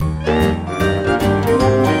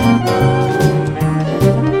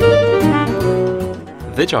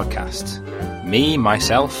The Jodcast, Me,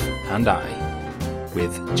 Myself and I,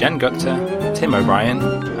 with Jen Gupta, Tim O'Brien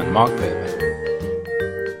and Mark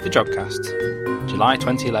Purber. The Jodcast, July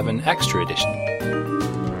 2011 Extra Edition.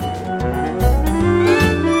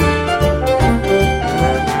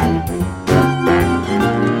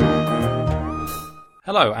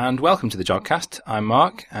 Hello and welcome to the Jodcast. I'm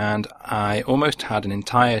Mark and I almost had an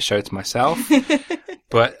entire show to myself,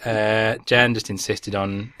 but Jen just insisted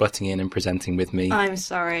on butting in and presenting with me. I'm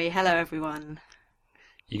sorry. Hello everyone.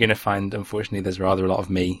 You're going to find, unfortunately, there's rather a lot of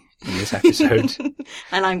me in this episode.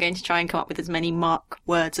 And I'm going to try and come up with as many Mark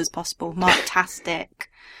words as possible. Marktastic.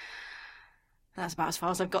 That's about as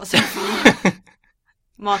far as I've got so far.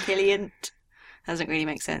 Markilliant. Doesn't really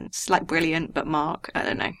make sense. Like brilliant, but Mark. I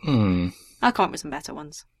don't know. I'll come up with some better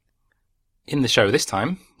ones. In the show this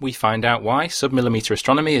time, we find out why submillimetre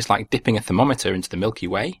astronomy is like dipping a thermometer into the Milky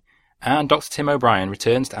Way, and Dr. Tim O'Brien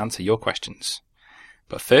returns to answer your questions.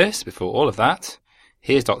 But first, before all of that,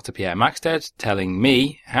 here's Dr. Pierre Maxted telling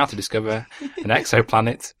me how to discover an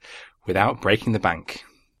exoplanet without breaking the bank.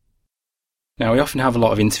 Now, we often have a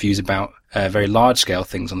lot of interviews about very large-scale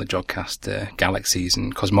things on the Jodcast, galaxies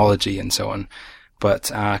and cosmology and so on,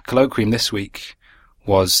 but our colloquium this week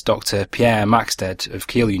was Dr. Pierre Maxted of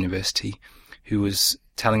Kiel University, who was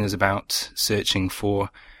telling us about searching for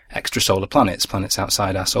extrasolar planets, planets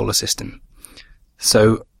outside our solar system.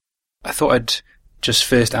 So I thought I'd just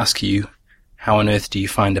first ask you, how on earth do you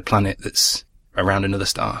find a planet that's around another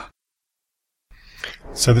star?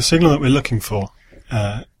 So the signal that we're looking for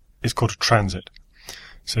is called a transit.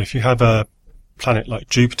 So if you have a planet like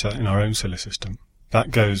Jupiter in our own solar system, that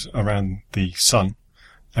goes around the Sun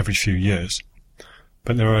every few years.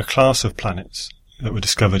 But there are a class of planets that were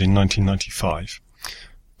discovered in 1995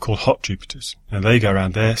 called hot Jupiters. And they go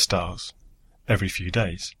around their stars every few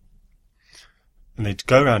days. And they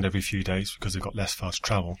go around every few days because they've got less fast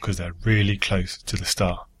travel, because they're really close to the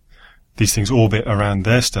star. These things orbit around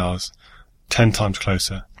their stars 10 times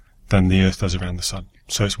closer than the Earth does around the Sun.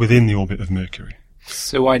 So it's within the orbit of Mercury.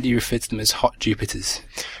 So why do you refer to them as hot Jupiters?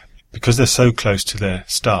 Because they're so close to their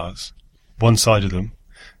stars, one side of them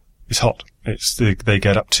is hot. They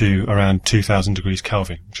get up to around 2,000 degrees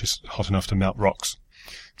Kelvin, which is hot enough to melt rocks.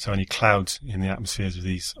 So any clouds in the atmospheres of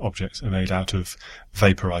these objects are made out of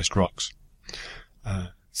vaporized rocks.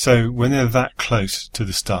 So when they're that close to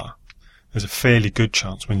the star, there's a fairly good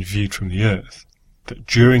chance, when viewed from the Earth, that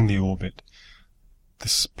during the orbit,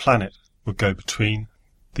 this planet will go between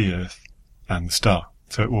the Earth and the star.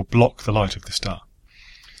 So it will block the light of the star.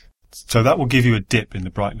 So that will give you a dip in the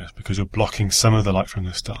brightness, because you're blocking some of the light from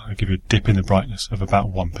the star. It'll give you a dip in the brightness of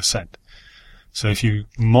about 1%. So if you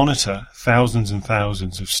monitor thousands and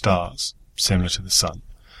thousands of stars similar to the Sun,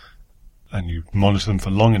 and you monitor them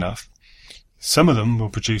for long enough, some of them will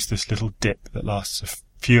produce this little dip that lasts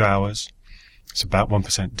a few hours. It's about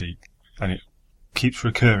 1% deep, and it keeps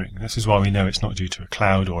recurring. This is why we know it's not due to a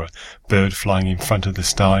cloud or a bird flying in front of the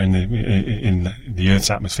star in the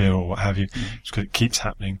Earth's atmosphere or what have you. It's because it keeps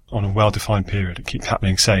happening on a well-defined period. It keeps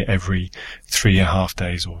happening, say, every 3.5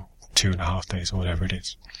 days or 2.5 days or whatever it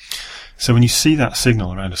is. So when you see that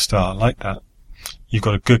signal around a star like that, you've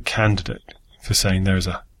got a good candidate for saying there is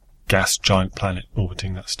a gas giant planet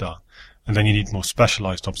orbiting that star. And then you need more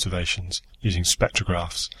specialized observations using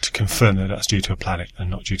spectrographs to confirm that that's due to a planet and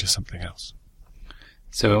not due to something else.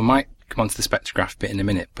 So I might come on to the spectrograph bit in a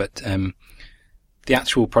minute, but the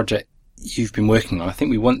actual project you've been working on, I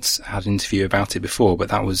think we once had an interview about it before, but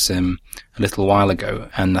that was a little while ago,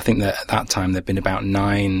 and I think that at that time there'd been about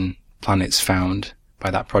 9 planets found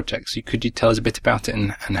by that project. So could you tell us a bit about it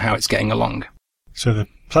and how it's getting along? So the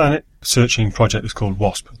planet searching project is called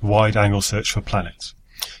WASP, Wide Angle Search for Planets.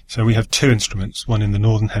 So we have 2 instruments, one in the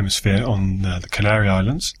northern hemisphere on the Canary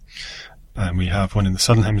Islands, and we have one in the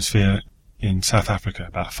southern hemisphere in South Africa,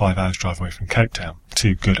 about 5 hours drive away from Cape Town,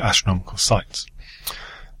 2 good astronomical sites.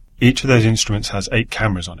 Each of those instruments has 8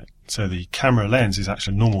 cameras on it. So the camera lens is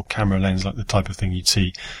actually a normal camera lens, like the type of thing you'd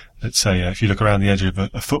see, let's say, if you look around the edge of a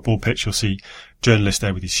football pitch, you'll see journalists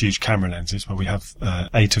there with these huge camera lenses. Well, we have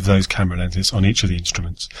 8 of those camera lenses on each of the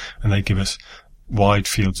instruments, and they give us wide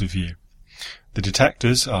fields of view. The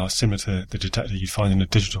detectors are similar to the detector you'd find in a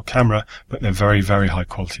digital camera, but they're very, very high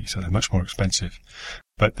quality, so they're much more expensive.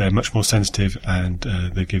 But they're much more sensitive, and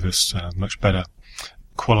they give us much better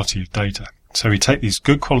quality of data. So we take these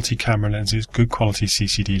good quality camera lenses, good quality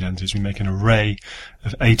CCD lenses, we make an array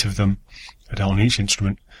of 8 of them on each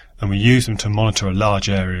instrument, and we use them to monitor a large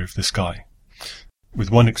area of the sky.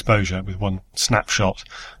 With one exposure, with one snapshot,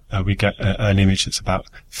 we get an image that's about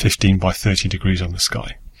 15 by 30 degrees on the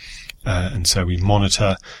sky. And so we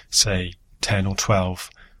monitor, say, 10 or 12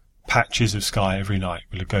 patches of sky every night.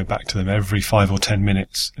 We'll go back to them every 5 or 10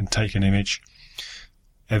 minutes and take an image.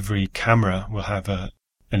 Every camera will have an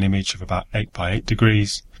image of about 8 by 8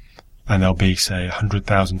 degrees, and there'll be, say,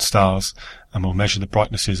 100,000 stars, and we'll measure the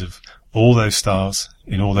brightnesses of all those stars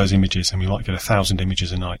in all those images, and we might get 1,000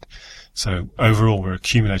 images a night. So overall, we're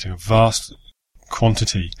accumulating a vast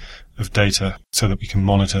quantity of data so that we can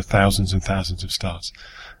monitor thousands and thousands of stars.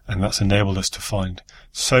 And that's enabled us to find,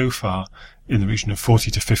 so far, in the region of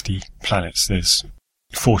 40 to 50 planets. There's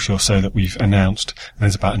 40 or so that we've announced, and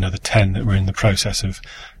there's about another 10 that we're in the process of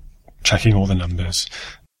checking all the numbers,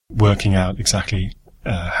 working out exactly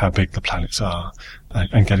how big the planets are,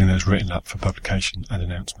 and getting those written up for publication and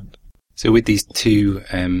announcement. So with these two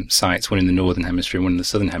sites, one in the northern hemisphere and one in the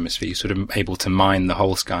southern hemisphere, you're sort of able to mine the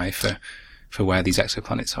whole sky for where these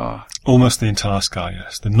exoplanets are? Almost the entire sky,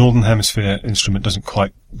 yes. The northern hemisphere instrument doesn't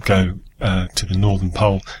quite go to the northern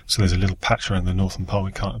pole, so there's a little patch around the northern pole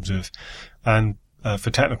we can't observe. And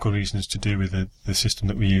for technical reasons to do with the system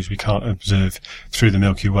that we use, we can't observe through the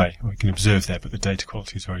Milky Way. We can observe there, but the data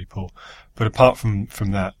quality is very poor. But apart from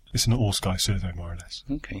that, it's an all-sky survey, more or less.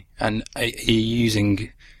 Okay. And are you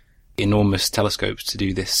using enormous telescopes to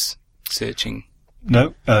do this searching?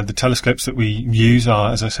 No, the telescopes that we use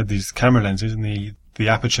are, as I said, these camera lenses, and the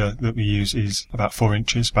aperture that we use is about 4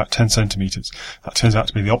 inches, about 10 centimetres. That turns out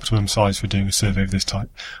to be the optimum size for doing a survey of this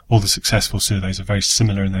type. All the successful surveys are very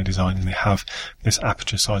similar in their design, and they have this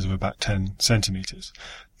aperture size of about 10 centimetres.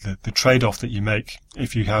 The trade-off that you make,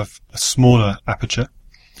 if you have a smaller aperture,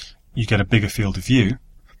 you get a bigger field of view,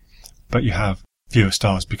 but you have fewer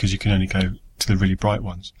stars because you can only go to the really bright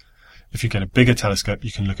ones. If you get a bigger telescope,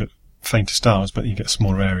 you can look at fainter stars, but you get a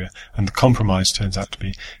smaller area. And the compromise turns out to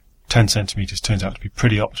be 10 centimetres turns out to be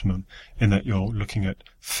pretty optimum in that you're looking at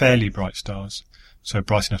fairly bright stars, so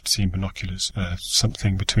bright enough to see in binoculars,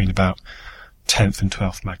 something between about 10th and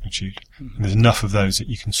 12th magnitude. Mm-hmm. And there's enough of those that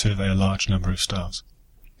you can survey a large number of stars.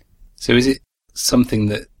 So is it something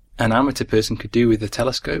that an amateur person could do with a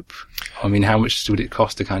telescope? I mean, how much would it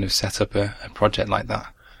cost to kind of set up a project like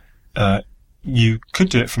that? You could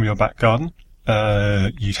do it from your back garden.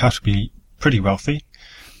 You'd have to be pretty wealthy.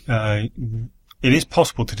 It is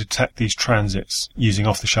possible to detect these transits using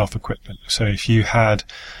off-the-shelf equipment. So if you had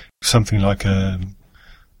something like a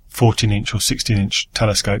 14-inch or 16-inch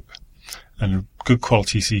telescope and a good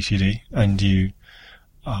quality CCD, and you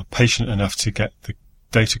are patient enough to get the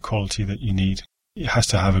data quality that you need, it has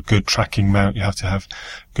to have a good tracking mount, you have to have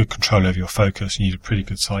good control over your focus, you need a pretty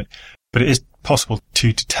good sight. But it is possible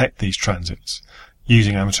to detect these transits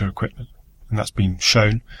using amateur equipment. And that's been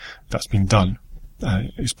shown, that's been done.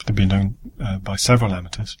 It's been done by several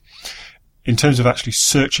amateurs. In terms of actually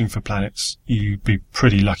searching for planets, you'd be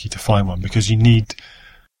pretty lucky to find one because it's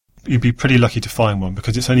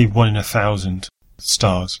only 1 in 1,000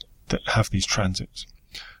 stars that have these transits.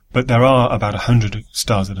 But there are about 100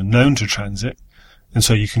 stars that are known to transit, and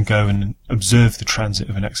so you can go and observe the transit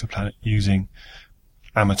of an exoplanet using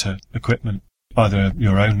amateur equipment. Either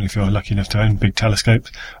your own, if you're lucky enough to own big telescopes,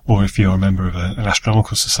 or if you're a member of an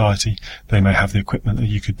astronomical society, they may have the equipment that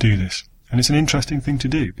you could do this. And it's an interesting thing to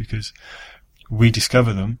do because we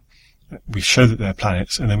discover them, we show that they're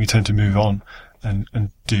planets, and then we tend to move on and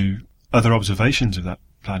do other observations of that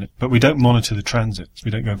planet. But we don't monitor the transits.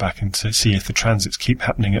 We don't go back and see if the transits keep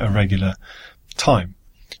happening at a regular time.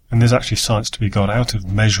 And there's actually science to be got out of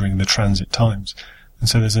measuring the transit times. And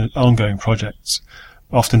so there's ongoing projects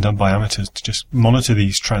often done by amateurs to just monitor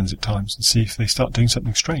these transit times and see if they start doing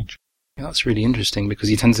something strange. Yeah, that's really interesting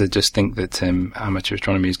because you tend to just think that amateur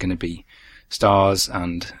astronomy is going to be stars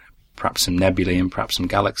and perhaps some nebulae and perhaps some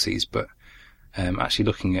galaxies, but actually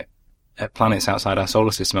looking at planets outside our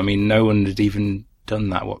solar system, I mean, no one had even done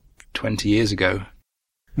that, 20 years ago?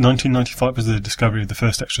 1995 was the discovery of the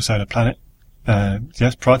first extrasolar planet.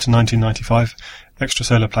 Yes, prior to 1995,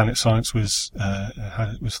 extrasolar planet science was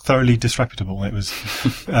thoroughly disreputable. It was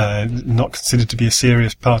not considered to be a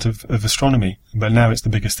serious part of astronomy. But now it's the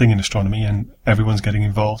biggest thing in astronomy, and everyone's getting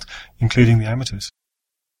involved, including the amateurs.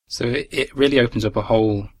 So it really opens up a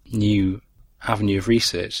whole new avenue of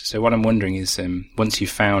research. So what I'm wondering is, once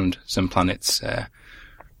you've found some planets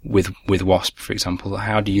with WASP, for example,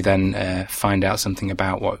 how do you then find out something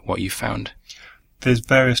about what you've found? There's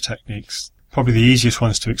various techniques. Probably the easiest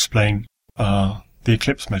ones to explain are the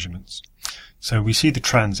eclipse measurements. So we see the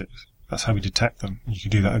transits. That's how we detect them. You can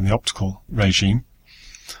do that in the optical regime.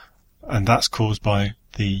 And that's caused by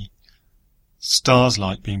the star's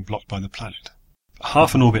light being blocked by the planet.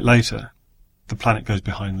 Half an orbit later, the planet goes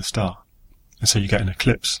behind the star. And so you get an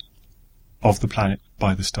eclipse of the planet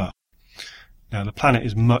by the star. Now the planet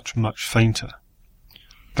is much, much fainter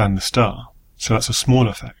than the star. So that's a small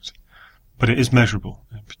effect. but it is measurable,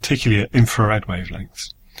 particularly at infrared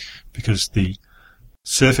wavelengths, because the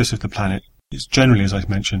surface of the planet is generally, as I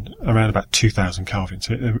mentioned, around about 2000 Kelvin,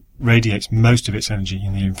 so it radiates most of its energy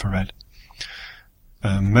in the infrared.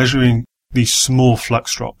 Measuring these small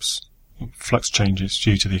flux drops, flux changes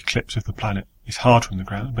due to the eclipse of the planet, is hard from the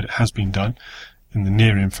ground, but it has been done in the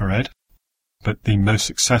near infrared. But the most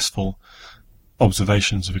successful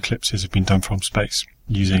observations of eclipses have been done from space,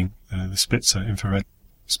 using the Spitzer infrared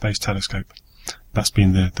space telescope. That's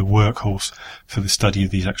been the workhorse for the study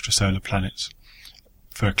of these extrasolar planets.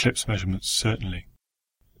 For eclipse measurements, certainly.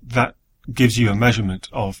 That gives you a measurement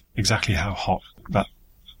of exactly how hot that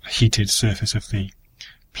heated surface of the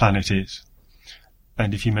planet is.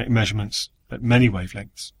 And if you make measurements at many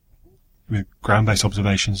wavelengths, with ground-based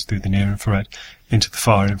observations through the near-infrared into the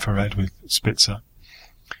far-infrared with Spitzer,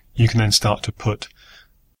 you can then start to put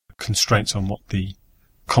constraints on what the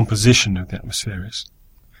composition of the atmosphere is.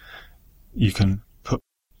 You can put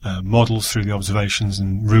models through the observations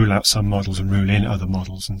and rule out some models and rule in other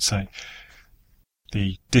models and say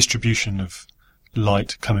the distribution of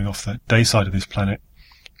light coming off the day side of this planet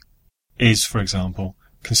is, for example,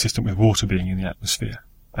 consistent with water being in the atmosphere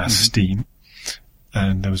as steam.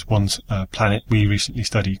 And there was one planet we recently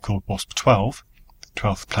studied called WASP-12, the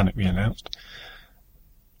 12th planet we announced.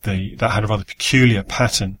 That had a rather peculiar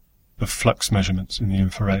pattern of flux measurements in the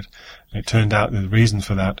infrared. And it turned out that the reason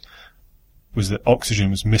for that was that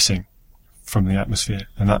oxygen was missing from the atmosphere,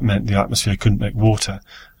 and that meant the atmosphere couldn't make water.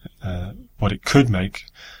 What it could make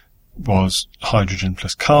was hydrogen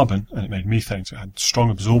plus carbon, and it made methane, so it had strong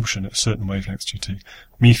absorption at certain wavelengths due to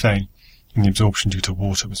methane, and the absorption due to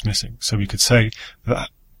water was missing. So we could say that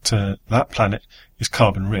that planet is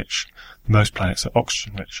carbon-rich. Most planets are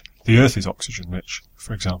oxygen-rich. The Earth is oxygen-rich,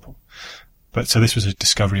 for example. But so this was a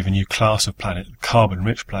discovery of a new class of planet,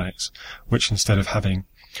 carbon-rich planets, which instead of having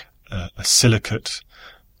a silicate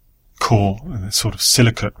core, sort of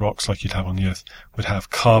silicate rocks like you'd have on the Earth, would have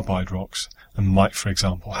carbide rocks, and might, for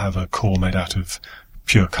example, have a core made out of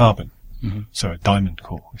pure carbon. So a diamond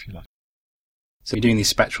core, if you like. So you're doing these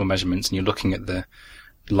spectral measurements and you're looking at the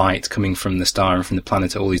light coming from the star and from the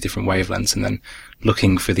planet at all these different wavelengths, and then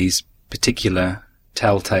looking for these particular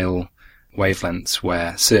telltale wavelengths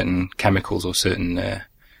where certain chemicals or certain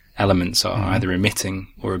elements are either emitting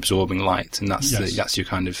or absorbing light, and that's your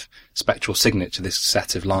kind of spectral signature, this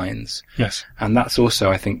set of lines. Yes. And that's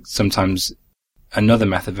also, I think, sometimes another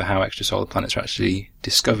method for how extrasolar planets are actually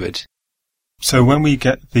discovered. So when we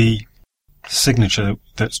get the signature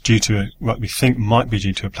that's due to what we think might be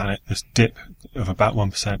due to a planet, this dip of about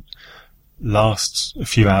 1%, lasts a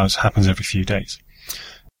few hours, happens every few days.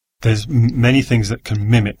 There's many things that can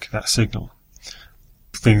mimic that signal.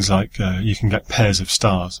 Things like you can get pairs of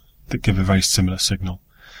stars that give a very similar signal.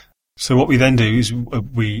 So what we then do is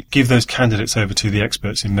we give those candidates over to the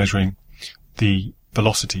experts in measuring the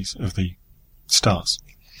velocities of the stars.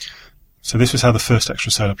 So this was how the first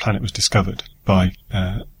extrasolar planet was discovered by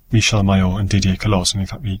Michel Mayor and Didier Queloz, and in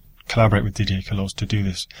fact we collaborate with Didier Queloz to do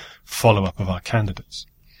this follow-up of our candidates.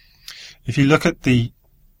 If you look at the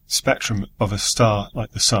spectrum of a star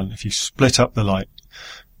like the Sun, if you split up the light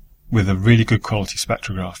with a really good quality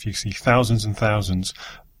spectrograph, you see thousands and thousands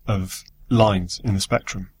of lines in the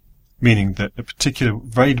spectrum, meaning that at particular,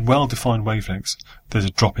 very well-defined wavelengths, there's a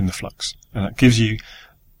drop in the flux. And that gives you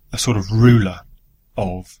a sort of ruler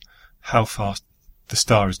of how fast the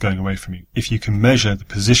star is going away from you. If you can measure the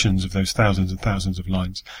positions of those thousands and thousands of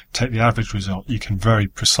lines, take the average result, you can very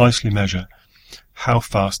precisely measure how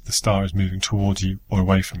fast the star is moving towards you or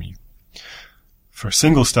away from you. For a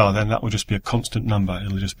single star, then, that will just be a constant number.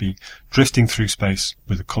 It'll just be drifting through space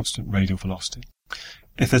with a constant radial velocity.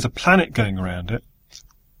 If there's a planet going around it,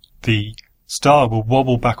 the star will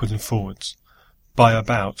wobble backwards and forwards by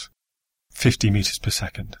about 50 meters per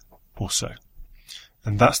second or so.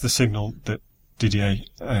 And that's the signal that Didier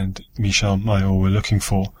and Michel Mayor were looking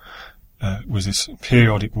for, was this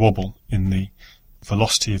periodic wobble in the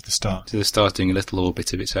velocity of the star. So the star's doing a little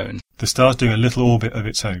orbit of its own. The star's doing a little orbit of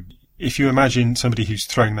its own. If you imagine somebody who's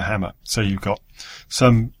throwing the hammer, so you've got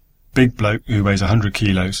some big bloke who weighs 100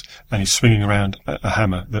 kilos and he's swinging around a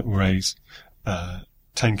hammer that weighs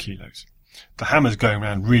 10 kilos. The hammer's going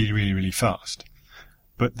around really, really, really fast.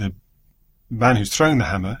 But the man who's throwing the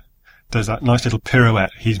hammer does that nice little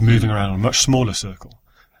pirouette. He's moving around a much smaller circle.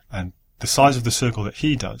 And the size of the circle that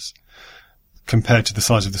he does compared to the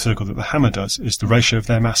size of the circle that the hammer does is the ratio of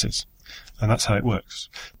their masses. And that's how it works.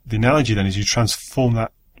 The analogy then is you transform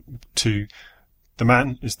that to the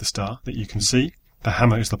man is the star that you can see, the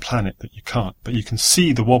hammer is the planet that you can't, but you can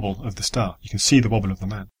see the wobble of the star, you can see the wobble of the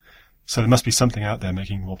man. So there must be something out there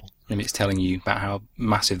making wobble. Maybe it's telling you about how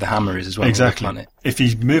massive the hammer is as well. Exactly. On the planet. If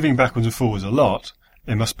he's moving backwards and forwards a lot,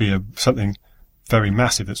 it must be something very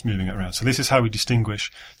massive that's moving it around. So this is how we distinguish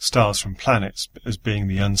stars from planets as being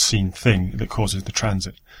the unseen thing that causes the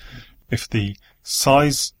transit. If the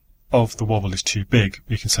size of the wobble is too big,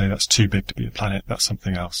 we can say that's too big to be a planet, that's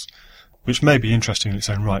something else, which may be interesting in its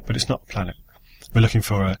own right, but it's not a planet. We're looking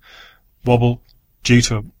for a wobble due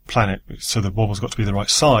to a planet, so the wobble's got to be the right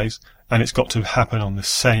size, and it's got to happen on the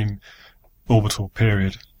same orbital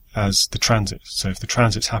period as the transits. So if the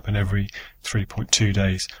transits happen every 3.2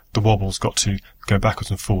 days, the wobble's got to go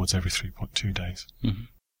backwards and forwards every 3.2 days. Mm-hmm.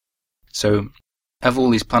 So, of all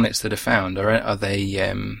these planets that are found, are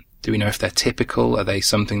they, do we know if they're typical? Are they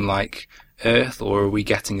something like Earth, or are we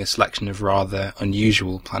getting a selection of rather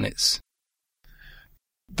unusual planets?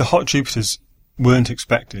 The hot Jupiters weren't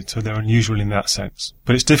expected, so they're unusual in that sense.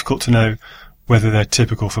 But it's difficult to know whether they're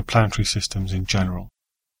typical for planetary systems in general.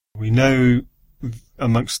 We know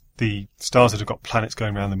amongst the stars that have got planets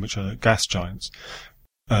going around them, which are gas giants,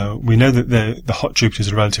 we know that the hot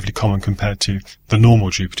Jupiters are relatively common compared to the normal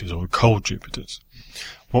Jupiters or cold Jupiters.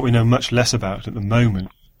 What we know much less about at the moment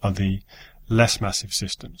are the less massive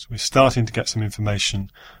systems. We're starting to get some information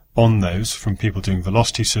on those from people doing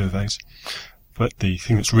velocity surveys, but the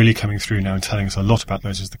thing that's really coming through now and telling us a lot about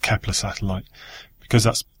those is the Kepler satellite, because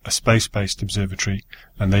that's a space-based observatory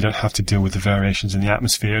and they don't have to deal with the variations in the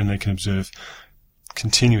atmosphere and they can observe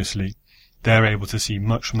continuously. They're able to see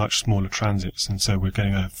much, much smaller transits, and so we're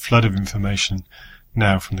getting a flood of information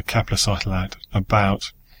now from the Kepler satellite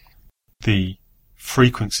about the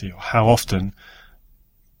frequency or how often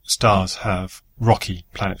stars have rocky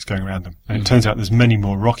planets going around them. And it turns out there's many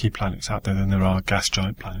more rocky planets out there than there are gas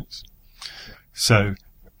giant planets. So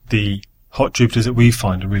the hot Jupiters that we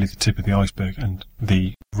find are really the tip of the iceberg, and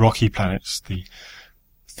the rocky planets, the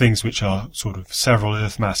things which are sort of several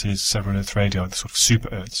Earth masses, several Earth radii, the sort of super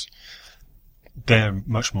Earths, they're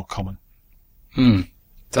much more common.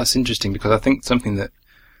 That's interesting, because I think something that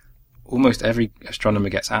almost every astronomer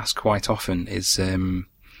gets asked quite often is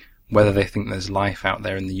whether they think there's life out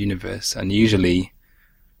there in the universe. And usually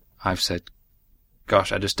I've said,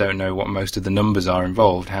 gosh, I just don't know what most of the numbers are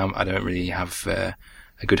involved. I don't really have a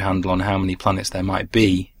good handle on how many planets there might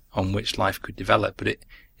be on which life could develop. But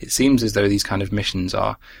it seems as though these kind of missions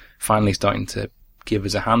are finally starting to give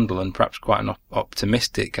us a handle, and perhaps quite an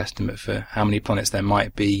optimistic estimate for how many planets there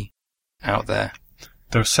might be out there.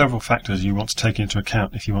 There are several factors you want to take into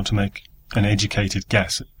account if you want to make an educated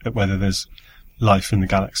guess at whether there's life in the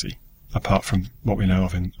galaxy, apart from what we know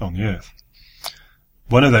of on the Earth.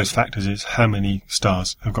 One of those factors is how many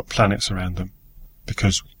stars have got planets around them,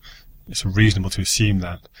 because it's reasonable to assume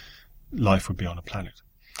that life would be on a planet.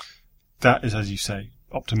 That is, as you say,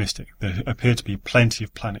 optimistic. There appear to be plenty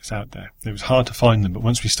of planets out there. It was hard to find them, but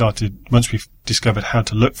once we've discovered how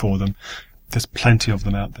to look for them, there's plenty of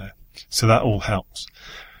them out there. So that all helps.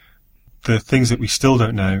 The things that we still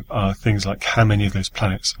don't know are things like how many of those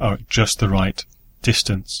planets are at just the right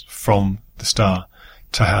distance from the star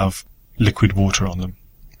to have liquid water on them.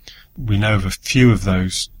 We know of a few of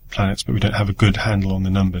those planets, but we don't have a good handle on the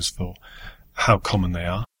numbers for how common they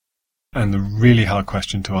are. And the really hard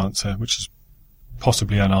question to answer, which is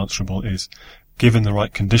possibly unanswerable, is, given the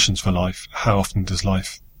right conditions for life, how often does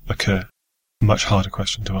life occur? Much harder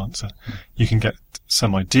question to answer. You can get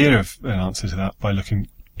some idea of an answer to that by looking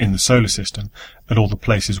in the solar system at all the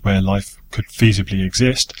places where life could feasibly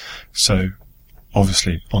exist. So,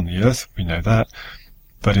 obviously, on the Earth, we know that,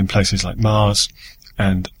 but in places like Mars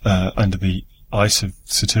and under the ice of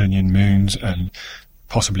Saturnian moons, and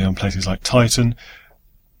possibly on places like Titan,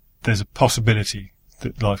 there's a possibility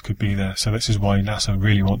that life could be there. So this is why NASA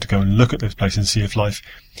really want to go and look at those places and see if life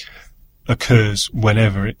occurs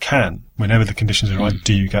whenever it can. Whenever the conditions are right,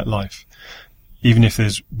 do you get life? Even if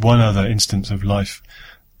there's one other instance of life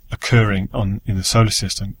occurring in the solar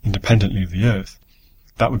system, independently of the Earth,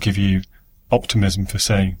 that would give you optimism for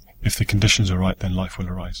saying, if the conditions are right, then life will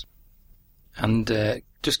arise. And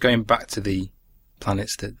just going back to the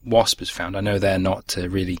planets that WASP has found, I know they're not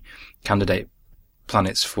really candidate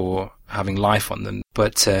planets for having life on them,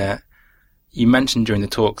 but you mentioned during the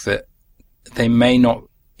talk that they may not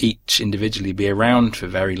each individually be around for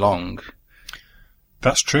very long.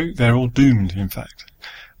 That's true. They're all doomed, in fact.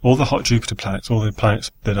 All the hot Jupiter planets, all the planets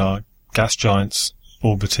that are gas giants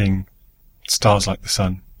orbiting stars like the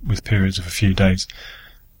Sun with periods of a few days,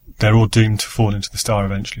 they're all doomed to fall into the star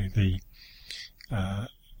eventually. The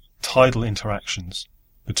tidal interactions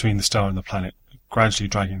between the star and the planet gradually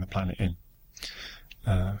dragging the planet in.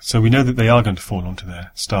 So we know that they are going to fall onto their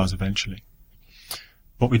stars eventually.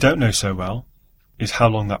 What we don't know so well is how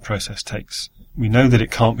long that process takes. We know that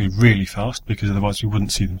it can't be really fast because otherwise we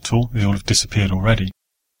wouldn't see them at all. They all have disappeared already.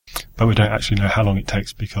 But we don't actually know how long it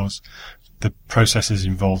takes because the processes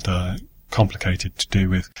involved are complicated to do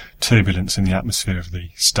with turbulence in the atmosphere of the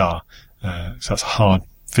star. So that's a hard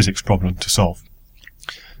physics problem to solve.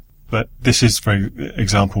 But this is, for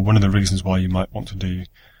example, one of the reasons why you might want to do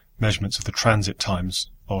measurements of the transit times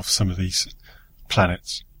of some of these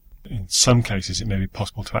planets. In some cases, it may be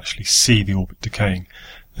possible to actually see the orbit decaying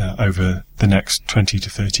over the next 20 to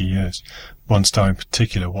 30 years. One star in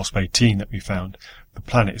particular, WASP-18, that we found, the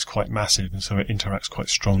planet is quite massive, and so it interacts quite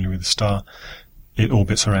strongly with the star. It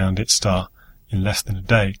orbits around its star in less than a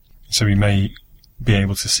day, so we may be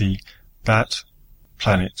able to see that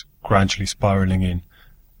planet gradually spiralling in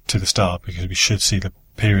to the star, because we should see the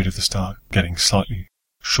period of the star getting slightly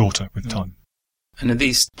shorter with time. And are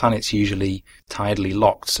these planets usually tidally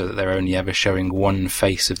locked so that they're only ever showing one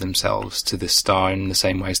face of themselves to the star in the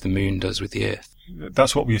same way as the moon does with the Earth?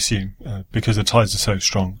 That's what we assume, because the tides are so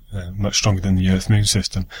strong, much stronger than the Earth-Moon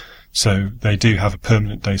system. So they do have a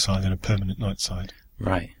permanent day side and a permanent night side.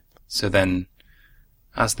 Right. So then,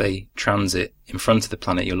 as they transit in front of the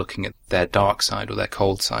planet, you're looking at their dark side or their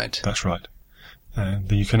cold side. That's right.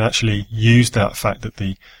 And you can actually use that fact that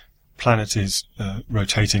the planet is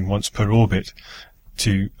rotating once per orbit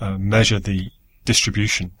to measure the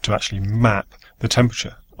distribution, to actually map the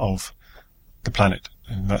temperature of the planet.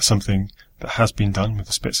 And that's something that has been done with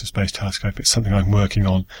the Spitzer Space Telescope. It's something I'm working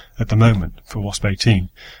on at the moment for WASP-18,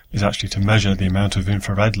 is actually to measure the amount of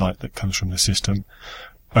infrared light that comes from the system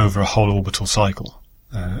over a whole orbital cycle.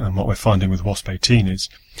 And what we're finding with WASP-18 is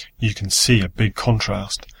you can see a big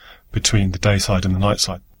contrast between the day side and the night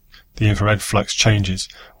side. The infrared flux changes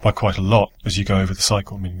by quite a lot as you go over the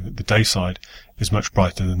cycle, meaning that the day side is much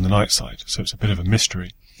brighter than the night side. So it's a bit of a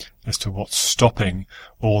mystery as to what's stopping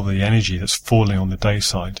all the energy that's falling on the day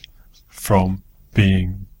side from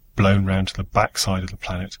being blown round to the back side of the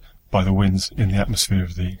planet by the winds in the atmosphere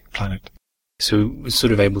of the planet. So we're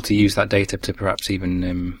sort of able to use that data to perhaps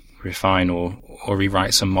even refine or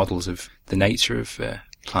rewrite some models of the nature of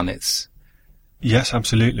planets. Yes,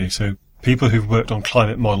 absolutely. So people who've worked on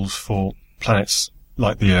climate models for planets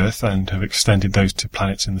like the Earth and have extended those to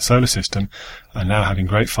planets in the solar system are now having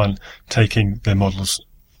great fun taking their models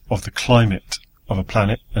of the climate of a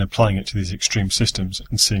planet and applying it to these extreme systems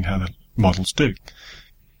and seeing how the models do.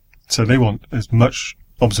 So they want as much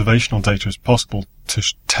observational data as possible to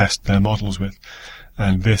test their models with.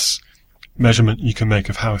 And this measurement you can make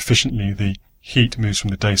of how efficiently the heat moves from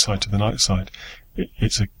the day side to the night side,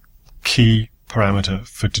 it's a key parameter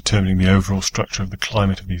for determining the overall structure of the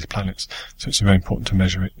climate of these planets. So it's very important to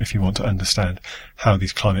measure it if you want to understand how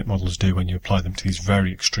these climate models do when you apply them to these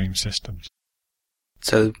very extreme systems.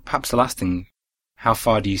 So perhaps the last thing, how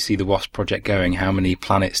far do you see the WASP project going? How many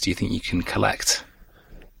planets do you think you can collect?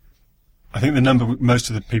 I think the number most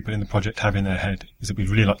of the people in the project have in their head is that we'd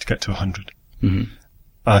really like to get to 100. Mm-hmm.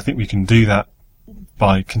 I think we can do that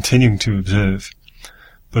by continuing to observe,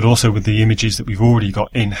 but also with the images that we've already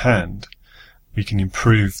got in hand, we can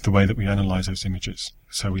improve the way that we analyse those images.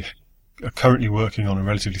 So we are currently working on a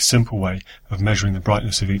relatively simple way of measuring the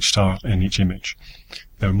brightness of each star in each image.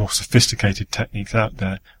 There are more sophisticated techniques out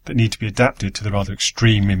there that need to be adapted to the rather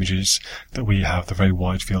extreme images that we have, the very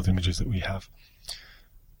wide field images that we have.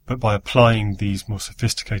 But by applying these more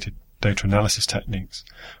sophisticated data analysis techniques,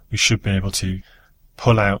 we should be able to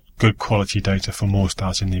pull out good quality data for more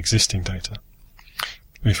stars in the existing data.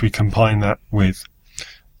 If we combine that with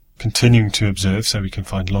continuing to observe so we can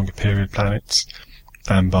find longer period planets,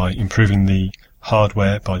 and by improving the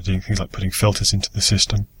hardware by doing things like putting filters into the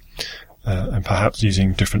system, and perhaps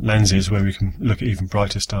using different lenses where we can look at even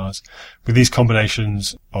brighter stars. With these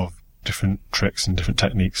combinations of different tricks and different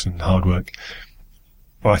techniques and hard work,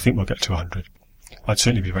 well, I think we'll get to 100. I'd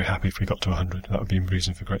certainly be very happy if we got to 100. That would be a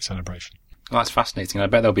reason for great celebration. Well, that's fascinating. I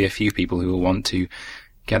bet there'll be a few people who will want to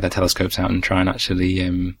get their telescopes out and try and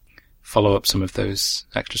actually follow up some of those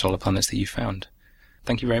extrasolar planets that you found.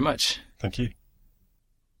 Thank you very much. Thank you.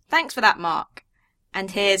 Thanks for that, Mark.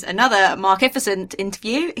 And here's another Markificent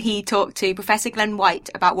interview. He talked to Professor Glenn White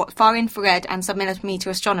about what far infrared and submillimetre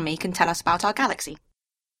astronomy can tell us about our galaxy.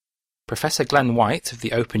 Professor Glenn White of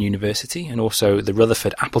the Open University and also the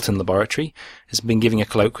Rutherford Appleton Laboratory has been giving a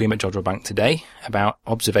colloquium at Jodrell Bank today about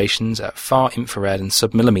observations at far infrared and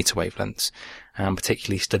submillimetre wavelengths, and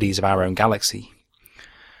particularly studies of our own galaxy.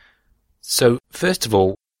 So, first of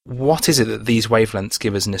all, what is it that these wavelengths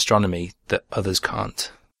give us in astronomy that others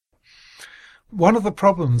can't? One of the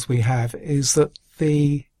problems we have is that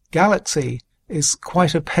the galaxy is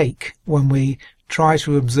quite opaque when we try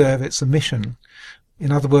to observe its emission.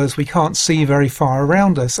 In other words, we can't see very far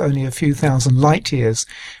around us, only a few thousand light years,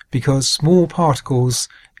 because small particles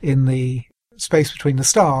in the space between the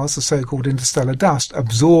stars, the so-called interstellar dust,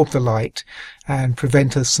 absorb the light and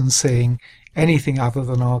prevent us from seeing anything other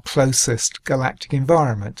than our closest galactic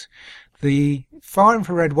environment. The far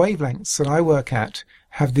infrared wavelengths that I work at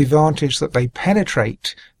have the advantage that they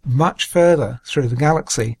penetrate much further through the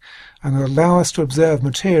galaxy and allow us to observe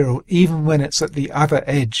material even when it's at the other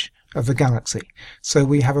edge of the galaxy. So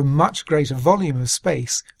we have a much greater volume of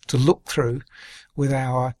space to look through with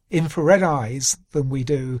our infrared eyes than we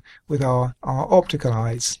do with our optical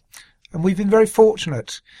eyes. And we've been very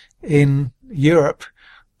fortunate in Europe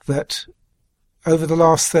that over the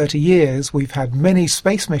last 30 years we've had many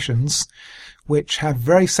space missions which have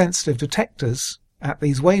very sensitive detectors at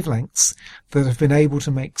these wavelengths that have been able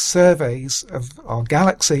to make surveys of our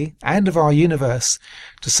galaxy and of our universe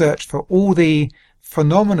to search for all the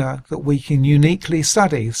phenomena that we can uniquely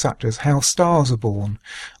study, such as how stars are born,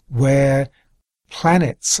 where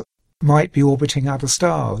planets might be orbiting other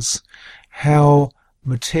stars, how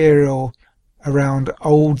material around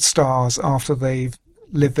old stars after they've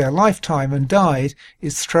lived their lifetime and died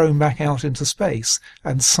is thrown back out into space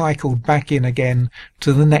and cycled back in again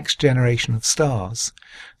to the next generation of stars.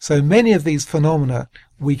 So many of these phenomena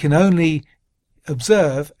we can only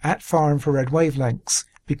observe at far infrared wavelengths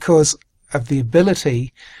because of the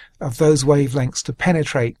ability of those wavelengths to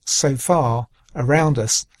penetrate so far around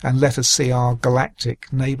us and let us see our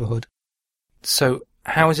galactic neighbourhood. So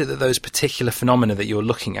how is it that those particular phenomena that you're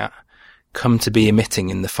looking at come to be emitting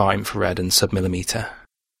in the far infrared and submillimetre?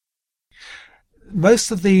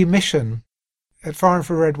 Most of the emission at far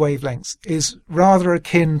infrared wavelengths is rather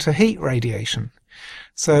akin to heat radiation.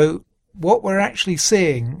 So what we're actually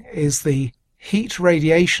seeing is the heat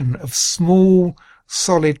radiation of small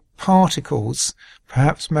solid particles,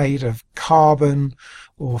 perhaps made of carbon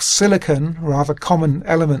or silicon, rather common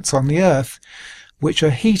elements on the Earth, which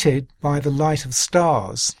are heated by the light of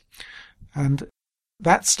stars. And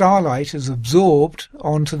that starlight is absorbed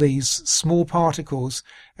onto these small particles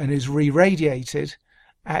and is re-radiated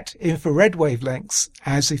at infrared wavelengths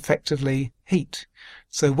as effectively heat.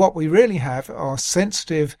 So what we really have are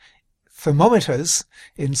sensitive thermometers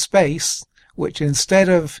in space, which instead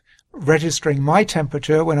of registering my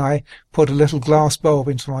temperature when I put a little glass bulb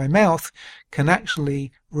into my mouth, can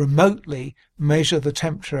actually remotely measure the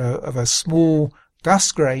temperature of a small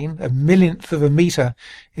dust grain, a millionth of a metre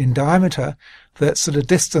in diameter, that's at a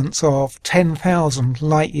distance of 10,000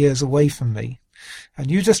 light years away from me. And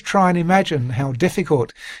you just try and imagine how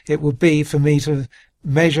difficult it would be for me to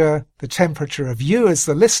measure the temperature of you as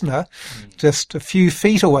the listener just a few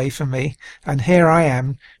feet away from me, and here I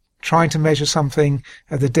am trying to measure something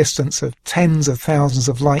at the distance of tens of thousands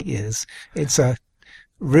of light years. It's a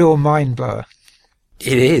real mind blower.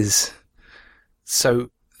 It is.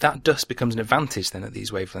 So that dust becomes an advantage then at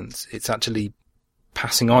these wavelengths. It's actually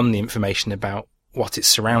passing on the information about what it's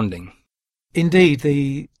surrounding. Indeed,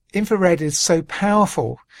 the infrared is so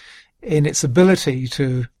powerful in its ability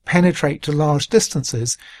to penetrate to large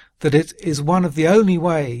distances that it is one of the only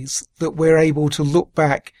ways that we're able to look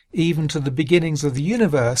back even to the beginnings of the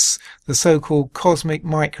universe, the so-called cosmic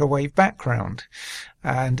microwave background.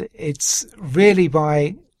 And it's really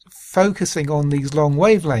by focusing on these long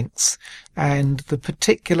wavelengths and the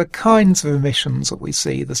particular kinds of emissions that we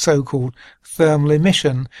see, the so-called thermal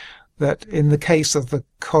emission, that in the case of the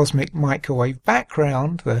cosmic microwave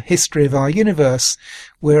background, the history of our universe,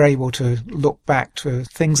 we're able to look back to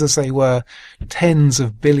things as they were tens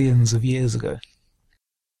of billions of years ago.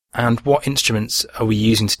 And what instruments are we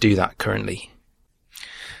using to do that currently?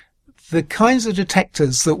 The kinds of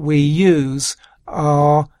detectors that we use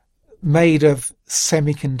are made of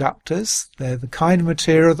semiconductors. They're the kind of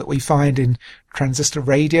material that we find in transistor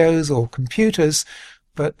radios or computers,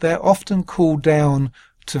 but they're often cooled down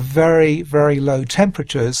to very, very low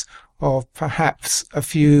temperatures of perhaps a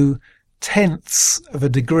few tenths of a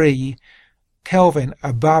degree Kelvin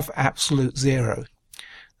above absolute zero.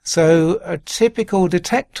 So a typical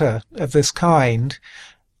detector of this kind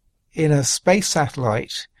in a space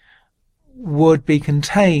satellite would be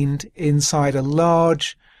contained inside a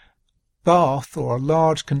large bath or a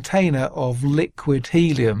large container of liquid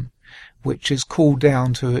helium, which is cooled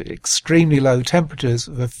down to extremely low temperatures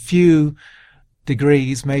of a few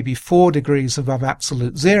degrees, maybe 4 degrees above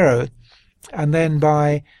absolute zero, and then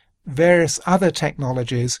by various other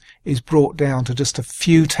technologies is brought down to just a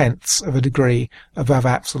few tenths of a degree above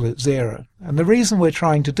absolute zero. And the reason we're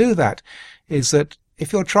trying to do that is that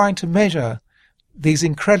if you're trying to measure these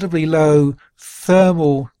incredibly low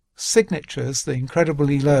thermal signatures, the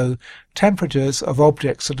incredibly low temperatures of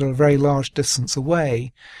objects that are a very large distance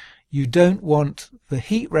away, you don't want the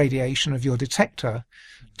heat radiation of your detector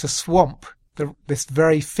to swamp this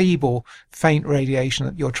very feeble, faint radiation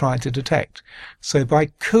that you're trying to detect. So by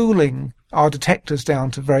cooling our detectors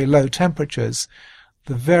down to very low temperatures,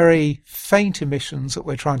 the very faint emissions that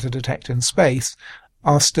we're trying to detect in space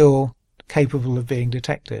are still capable of being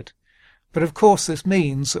detected. But of course this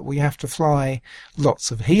means that we have to fly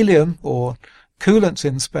lots of helium or coolants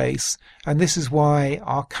in space, and this is why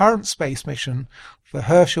our current space mission, the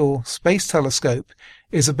Herschel Space Telescope,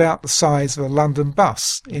 is about the size of a London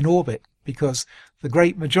bus in orbit, because the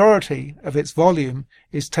great majority of its volume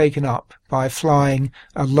is taken up by flying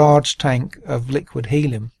a large tank of liquid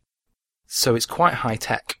helium. So it's quite high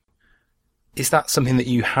tech. Is that something that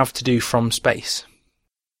you have to do from space?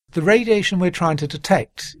 The radiation we're trying to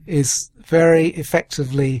detect is very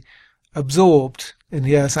effectively absorbed in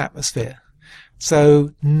the Earth's atmosphere.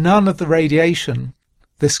 So none of the radiation,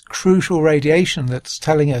 this crucial radiation that's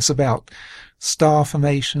telling us about star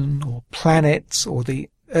formation or planets or the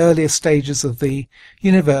earliest stages of the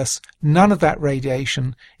universe, none of that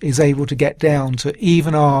radiation is able to get down to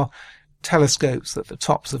even our telescopes at the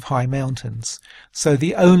tops of high mountains. So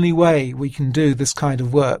the only way we can do this kind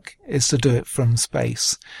of work is to do it from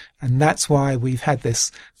space. And that's why we've had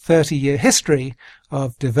this 30-year history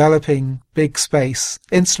of developing big space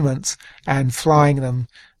instruments and flying them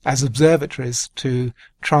as observatories to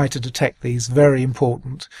try to detect these very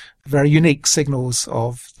important, very unique signals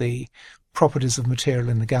of the properties of material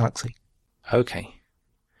in the galaxy. Okay.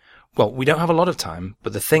 Well, we don't have a lot of time,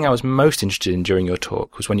 but the thing I was most interested in during your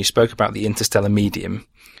talk was when you spoke about the interstellar medium,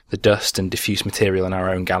 the dust and diffuse material in our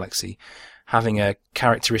own galaxy, having a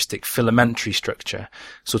characteristic filamentary structure,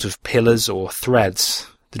 sort of pillars or threads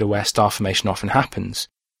that are where star formation often happens.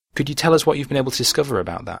 Could you tell us what you've been able to discover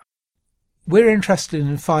about that? We're interested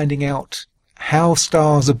in finding out how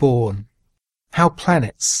stars are born, how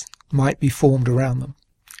planets might be formed around them.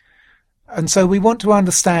 And so we want to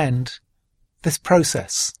understand this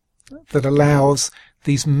process that allows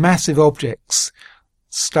these massive objects,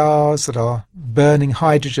 stars that are burning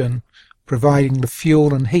hydrogen, providing the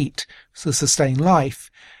fuel and heat to sustain life,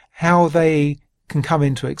 how they can come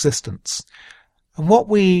into existence. And what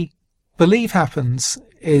we believe happens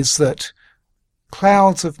is that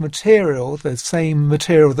clouds of material, the same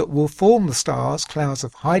material that will form the stars, clouds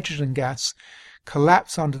of hydrogen gas,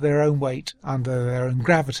 collapse under their own weight, under their own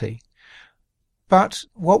gravity. But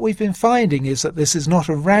what we've been finding is that this is not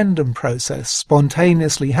a random process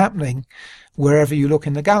spontaneously happening wherever you look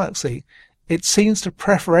in the galaxy. It seems to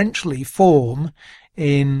preferentially form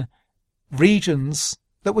in regions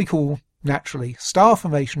that we call naturally star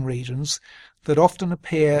formation regions that often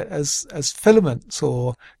appear as filaments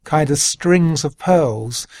or kind of strings of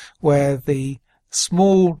pearls, where the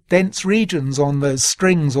small dense regions on those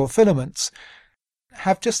strings or filaments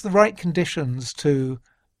have just the right conditions to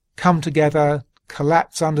come together,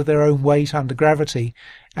 collapse under their own weight under gravity,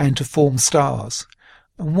 and to form stars.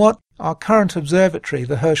 And what our current observatory,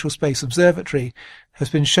 the Herschel Space Observatory, has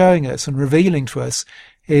been showing us and revealing to us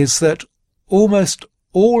is that almost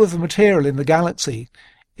all of the material in the galaxy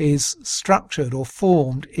is structured or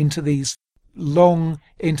formed into these long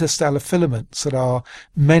interstellar filaments that are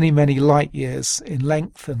many, many light years in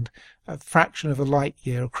length and a fraction of a light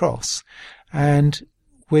year across. And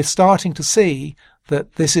we're starting to see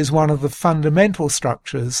that this is one of the fundamental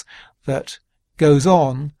structures that goes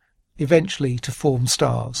on eventually to form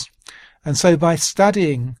stars. And so by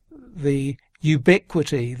studying the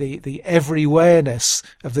ubiquity, the everywhereness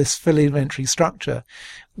of this filamentary structure,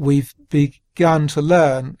 we've begun to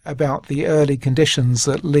learn about the early conditions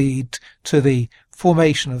that lead to the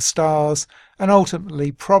formation of stars and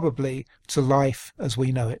ultimately probably to life as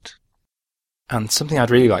we know it. And something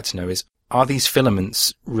I'd really like to know is, are these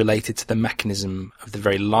filaments related to the mechanism of the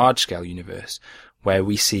very large-scale universe, where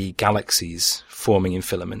we see galaxies forming in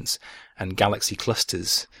filaments and galaxy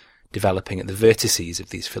clusters developing at the vertices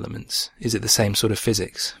of these filaments? Is it the same sort of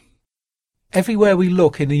physics? Everywhere we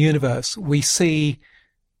look in the universe, we see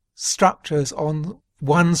structures on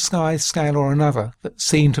one size scale or another that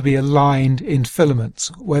seem to be aligned in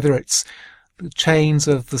filaments, whether it's the chains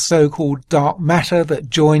of the so-called dark matter that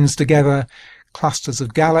joins together clusters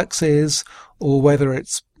of galaxies, or whether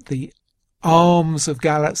it's the arms of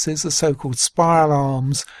galaxies, the so-called spiral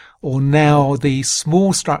arms, or now the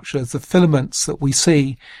small structures, the filaments that we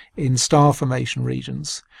see in star formation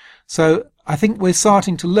regions. So I think we're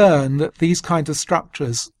starting to learn that these kinds of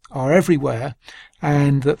structures are everywhere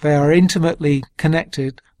and that they are intimately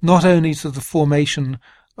connected not only to the formation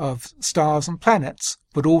of stars and planets,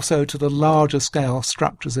 but also to the larger scale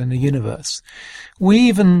structures in the universe. We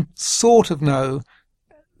even sort of know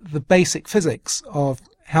the basic physics of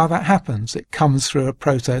how that happens. It comes through a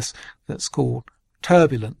process that's called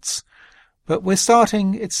turbulence. But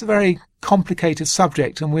it's a very complicated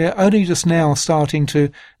subject, and we're only just now starting to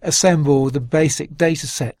assemble the basic data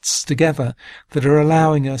sets together that are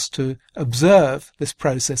allowing us to observe this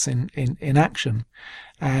process in action.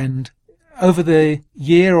 And over the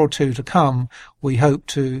year or two to come, we hope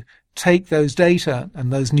to take those data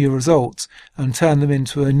and those new results and turn them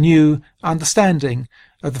into a new understanding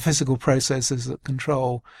of the physical processes that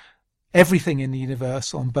control everything in the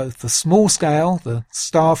universe on both the small scale, the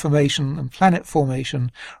star formation and planet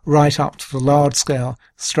formation, right up to the large scale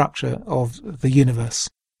structure of the universe.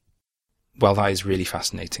 Well, that is really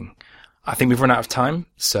fascinating. I think we've run out of time,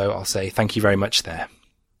 so I'll say thank you very much there.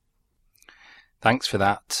 Thanks for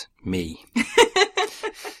that, me.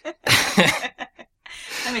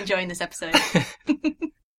 I'm enjoying this episode.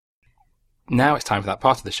 Now it's time for that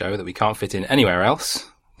part of the show that we can't fit in anywhere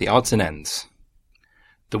else, the odds and ends.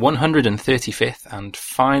 The 135th and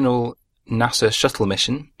final NASA shuttle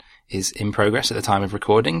mission is in progress at the time of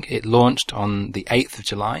recording. It launched on the 8th of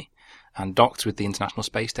July and docked with the International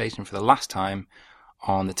Space Station for the last time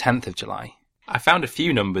on the 10th of July. I found a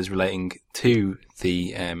few numbers relating to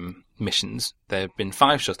the missions. There have been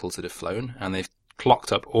 5 shuttles that have flown, and they've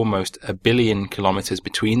clocked up almost 1 billion kilometres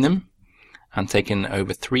between them and taken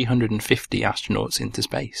over 350 astronauts into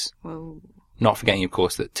space. Whoa. Not forgetting, of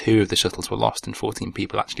course, that 2 of the shuttles were lost and 14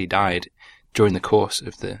 people actually died during the course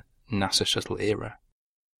of the NASA shuttle era.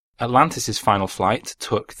 Atlantis' final flight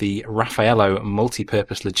took the Raffaello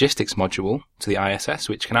multi-purpose logistics module to the ISS,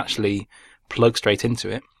 which can actually plug straight into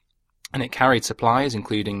it. And it carried supplies,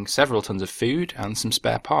 including several tons of food and some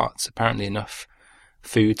spare parts, apparently enough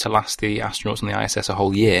food to last the astronauts on the ISS a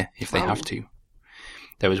whole year if they have to.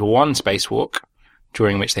 There was 1 spacewalk,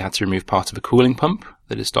 during which they had to remove part of a cooling pump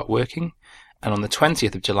that had stopped working. And on the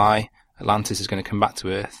 20th of July, Atlantis is going to come back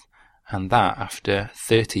to Earth. And that, after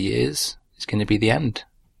 30 years, is going to be the end.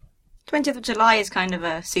 20th of July is kind of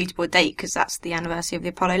a suitable date because that's the anniversary of the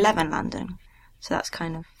Apollo 11 landing. So that's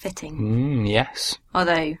kind of fitting. Yes.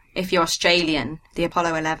 Although, if you're Australian, the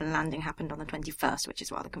Apollo 11 landing happened on the 21st, which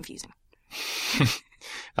is rather confusing.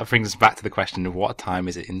 That brings us back to the question of what time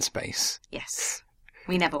is it in space? Yes.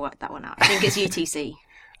 We never worked that one out. I think it's UTC.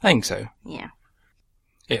 I think so. Yeah.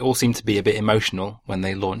 It all seemed to be a bit emotional when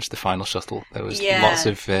they launched the final shuttle. There was lots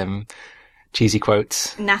of cheesy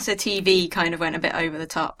quotes. NASA TV kind of went a bit over the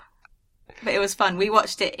top. But it was fun. We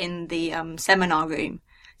watched it in the seminar room.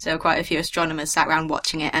 So quite a few astronomers sat around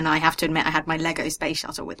watching it, and I have to admit I had my Lego space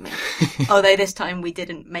shuttle with me. Although this time we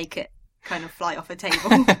didn't make it kind of fly off a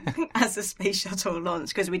table as the space shuttle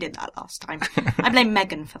launched, because we did that last time. I blame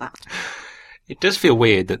Megan for that. It does feel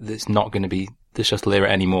weird that it's not going to be the shuttle era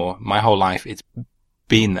anymore. My whole life it's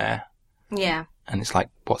been there. Yeah. And it's like,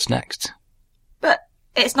 what's next? But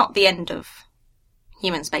it's not the end of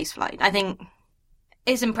human spaceflight. I think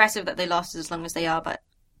it's impressive that they lasted as long as they are, but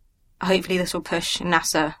hopefully this will push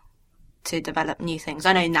NASA to develop new things.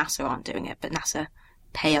 I know NASA aren't doing it, but NASA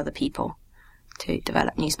pay other people to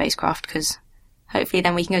develop new spacecraft, because hopefully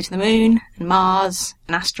then we can go to the moon and Mars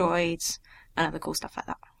and asteroids and other cool stuff like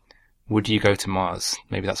that. Would you go to Mars?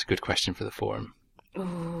 Maybe that's a good question for the forum.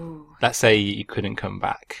 Ooh. Let's say you couldn't come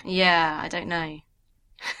back. Yeah, I don't know.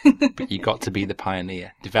 But you got to be the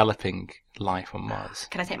pioneer, developing life on Mars.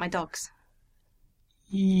 Can I take my dogs?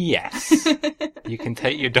 Yes. You can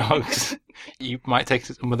take your dogs. You might take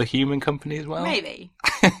some other human company as well. Maybe.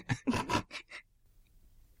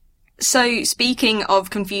 So, speaking of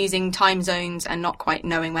confusing time zones and not quite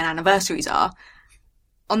knowing when anniversaries are,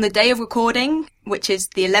 on the day of recording, which is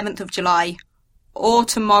the 11th of July, or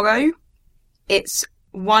tomorrow, it's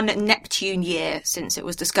 1 Neptune year since it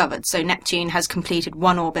was discovered. So Neptune has completed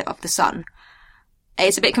 1 orbit of the Sun.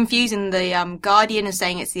 It's a bit confusing. The Guardian is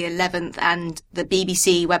saying it's the 11th and the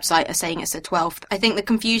BBC website are saying it's the 12th. I think the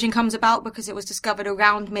confusion comes about because it was discovered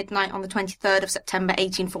around midnight on the 23rd of September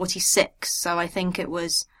 1846. So I think it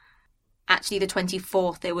was actually the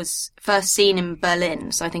 24th. It was first seen in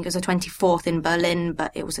Berlin. So I think it was the 24th in Berlin,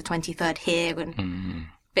 but it was the 23rd here, and a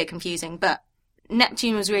bit confusing. But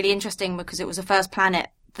Neptune was really interesting because it was the first planet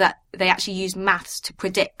that they actually used maths to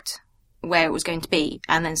predict where it was going to be,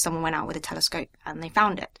 and then someone went out with a telescope and they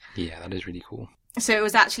found it. Yeah, that is really cool. So it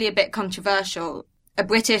was actually a bit controversial. A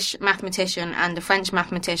British mathematician and a French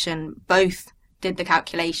mathematician both did the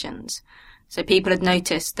calculations. So people had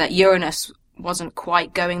noticed that Uranus wasn't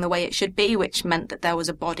quite going the way it should be, which meant that there was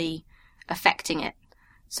a body affecting it.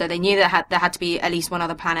 So they knew that there had to be at least one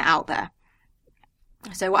other planet out there.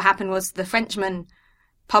 So what happened was the Frenchman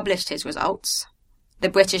published his results, the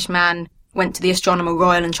British man went to the Astronomer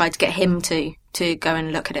Royal and tried to get him to go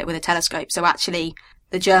and look at it with a telescope. So actually,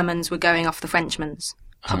 the Germans were going off the Frenchman's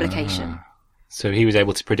publication. So he was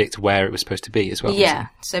able to predict where it was supposed to be as well. Yeah,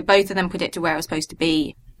 so both of them predicted where it was supposed to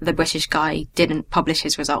be. The British guy didn't publish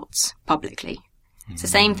his results publicly. It's the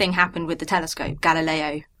same thing happened with the telescope.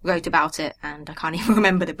 Galileo wrote about it, and I can't even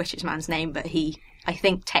remember the British man's name, but he, I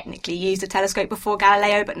think, technically used a telescope before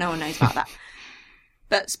Galileo, but no one knows about that.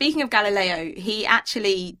 But speaking of Galileo, he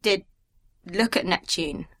actually did look at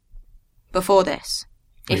Neptune before this.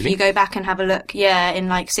 Really? If you go back and have a look, in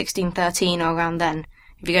like 1613 or around then,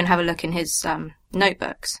 if you go and have a look in his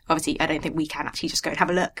notebooks, obviously I don't think we can actually just go and have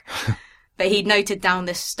a look, but he'd noted down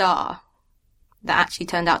this star that actually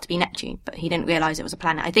turned out to be Neptune, but he didn't realise it was a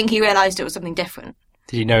planet. I think he realised it was something different.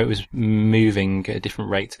 Did he know it was moving at a different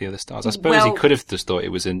rate to the other stars? I suppose he could have just thought it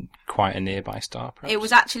was quite a nearby star, perhaps. It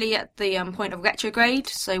was actually at the point of retrograde,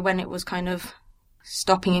 so when it was kind of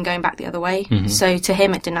stopping and going back the other way. Mm-hmm. So to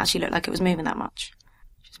him, it didn't actually look like it was moving that much,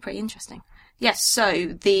 which is pretty interesting. Yes,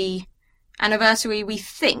 so the anniversary, we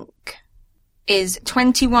think, is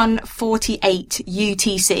 2148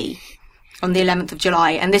 UTC. On the 11th of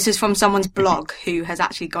July, and this is from someone's blog who has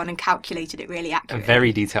actually gone and calculated it really accurately. A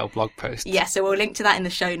very detailed blog post. Yeah, so we'll link to that in the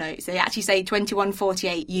show notes. They actually say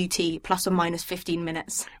 2148 UT plus or minus 15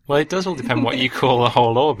 minutes. Well, it does all depend what you call a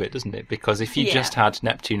whole orbit, doesn't it? Because if you just had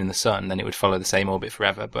Neptune and the Sun, then it would follow the same orbit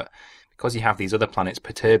forever. But because you have these other planets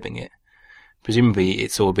perturbing it, presumably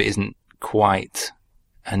its orbit isn't quite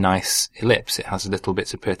a nice ellipse. It has little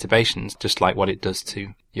bits of perturbations, just like what it does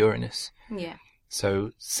to Uranus. Yeah.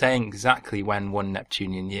 So saying exactly when one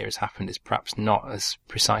Neptunian year has happened is perhaps not as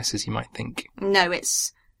precise as you might think. No,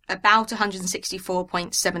 it's about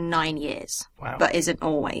 164.79 years. Wow. But isn't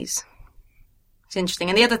always. It's interesting.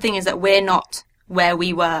 And the other thing is that we're not where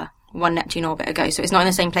we were one Neptune orbit ago, so it's not in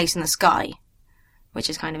the same place in the sky, which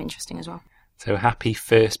is kind of interesting as well. So happy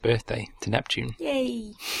first birthday to Neptune.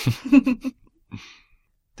 Yay!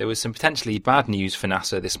 There was some potentially bad news for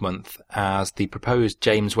NASA this month, as the proposed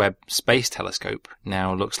James Webb Space Telescope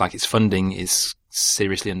now looks like its funding is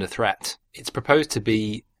seriously under threat. It's proposed to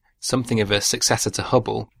be something of a successor to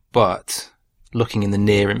Hubble, but looking in the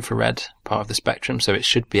near infrared part of the spectrum, so it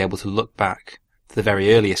should be able to look back to the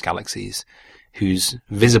very earliest galaxies whose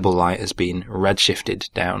visible light has been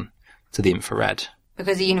redshifted down to the infrared.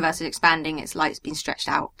 Because the universe is expanding, its light's been stretched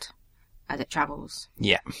out as it travels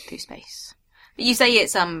through space. But you say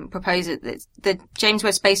it's the James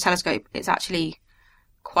Webb Space Telescope is actually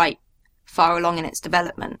quite far along in its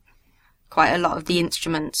development. Quite a lot of the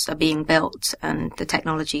instruments are being built and the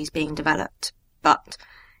technology is being developed, but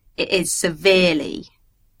it is severely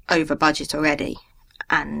over budget already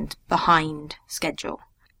and behind schedule.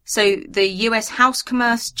 So the US House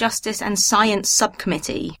Commerce, Justice and Science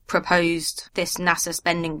Subcommittee proposed this NASA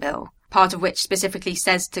spending bill, part of which specifically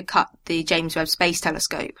says to cut the James Webb Space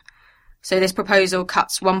Telescope. So this proposal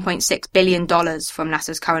cuts $1.6 billion from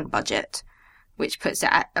NASA's current budget, which puts it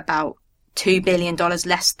at about $2 billion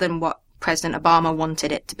less than what President Obama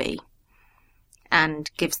wanted it to be,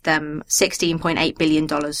 and gives them $16.8 billion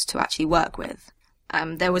to actually work with.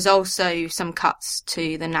 There was also some cuts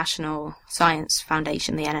to the National Science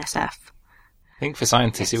Foundation, the NSF. I think for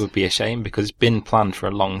scientists it would be a shame because it's been planned for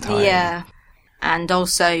a long time. Yeah, and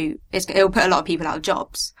also it'll put a lot of people out of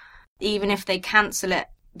jobs. Even if they cancel it,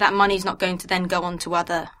 that money's not going to then go on to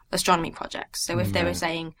other astronomy projects. So if they were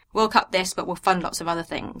saying, we'll cut this, but we'll fund lots of other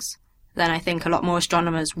things, then I think a lot more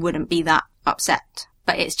astronomers wouldn't be that upset.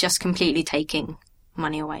 But it's just completely taking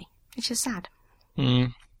money away, which is sad.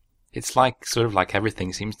 It's sort of like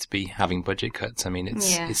everything seems to be having budget cuts. I mean,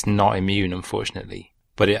 it's not immune, unfortunately.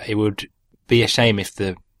 But it would be a shame if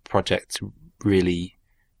the project really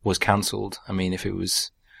was cancelled. I mean, if it was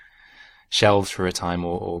shelved for a time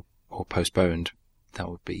or postponed, that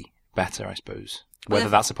would be better, I suppose. Whether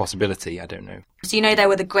that's a possibility, I don't know. So there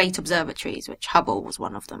were the great observatories, which Hubble was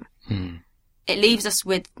one of them. It leaves us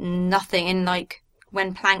with nothing in,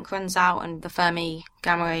 when Planck runs out and the Fermi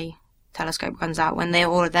Gamma Ray telescope runs out, when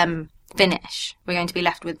all of them finish, we're going to be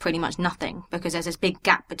left with pretty much nothing, because there's this big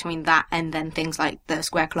gap between that and then things like the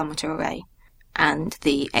Square Kilometre Array and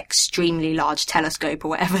the extremely large telescope, or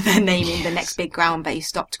whatever they're naming the next big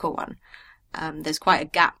ground-based optical one. There's quite a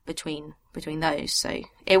gap between those, so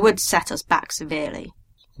it would set us back severely.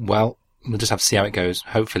 Well, we'll just have to see how it goes.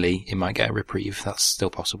 Hopefully it might get a reprieve. That's still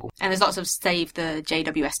possible. And there's lots of Save the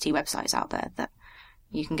JWST websites out there that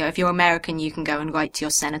you can go. If you're American, you can go and write to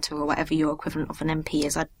your senator or whatever your equivalent of an MP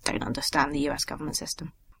is. I don't understand the US government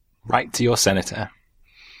system. Write to your senator.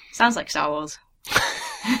 Sounds like Star Wars.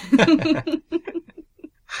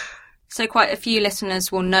 So quite a few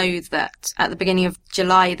listeners will know that at the beginning of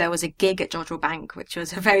July there was a gig at Jodrell Bank, which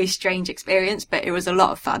was a very strange experience, but it was a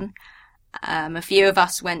lot of fun. A few of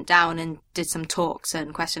us went down and did some talks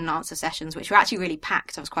and question and answer sessions, which were actually really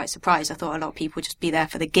packed. I was quite surprised. I thought a lot of people would just be there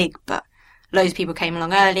for the gig, but loads of people came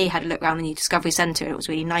along early, had a look around the new Discovery Centre. It was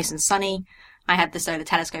really nice and sunny. I had the solar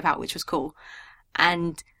telescope out, which was cool.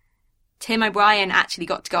 And Tim O'Brien actually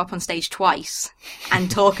got to go up on stage twice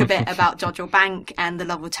and talk a bit about Jodrell Bank and the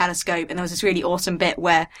Lovell telescope. And there was this really awesome bit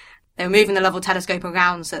where they were moving the Lovell telescope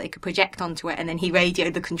around so they could project onto it. And then he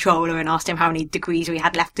radioed the controller and asked him how many degrees we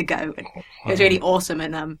had left to go. And it was really awesome.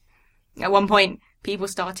 And at one point, people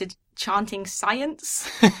started chanting science,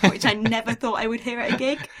 which I never thought I would hear at a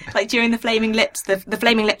gig. Like during the Flaming Lips, the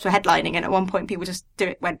Flaming Lips were headlining, and at one point people just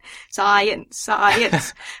went, science,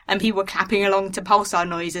 science, and people were clapping along to pulsar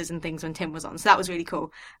noises and things when Tim was on. So that was really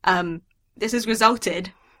cool. This has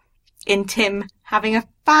resulted in Tim having a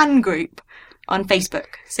fan group on Facebook.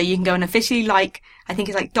 So you can go and officially I think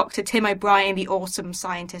it's like Dr. Tim O'Brien, the awesome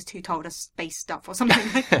scientist who told us space stuff or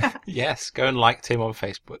something like that. Yes, go and like Tim on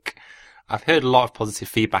Facebook. I've heard a lot of positive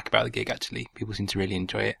feedback about the gig, actually. People seem to really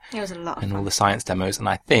enjoy it. It was a lot of fun. And all the science demos, and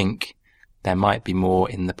I think there might be more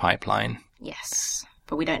in the pipeline. Yes,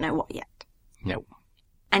 but we don't know what yet. No.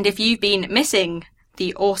 And if you've been missing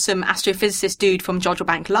the awesome astrophysicist dude from Jodrell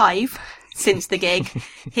Bank live since the gig,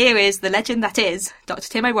 here is the legend that is Dr.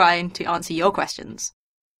 Tim O'Brien to answer your questions.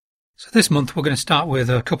 So this month we're going to start with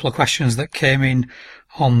a couple of questions that came in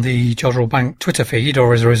on the Jodrell Bank Twitter feed,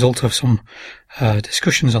 or as a result of some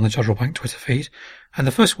discussions on the Jodrell Bank Twitter feed. And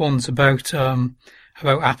the first one's about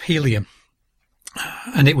aphelion.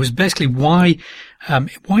 And it was basically why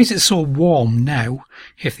is it so warm now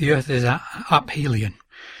if the Earth is at aphelion?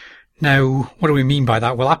 Now, what do we mean by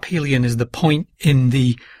that? Well, aphelion is the point in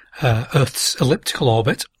the Earth's elliptical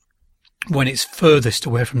orbit when it's furthest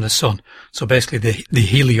away from the sun. So basically the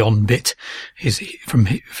helion bit is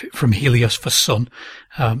from helios for sun,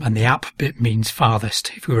 and the ap bit means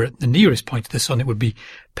farthest. If we were at the nearest point of the sun, it would be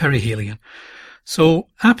perihelion. So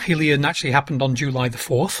aphelion actually happened on July the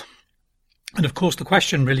 4th. And of course the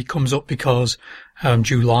question really comes up because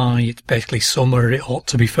July, it's basically summer, it ought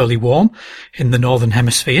to be fairly warm in the northern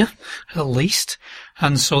hemisphere, at least.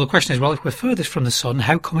 And so the question is, well, if we're furthest from the sun,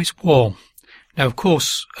 how come it's warm? Now, of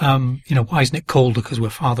course, why isn't it colder because we're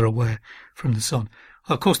farther away from the sun?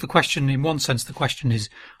 Well, of course, in one sense, the question is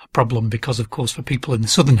a problem because, of course, for people in the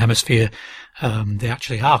southern hemisphere, they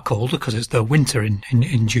actually are colder because it's their winter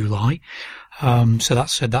in July. So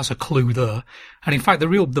that's a clue there. And in fact,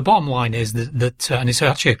 the bottom line is that and it's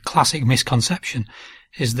actually a classic misconception,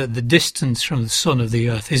 is that the distance from the sun of the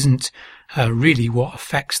Earth isn't really what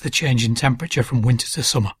affects the change in temperature from winter to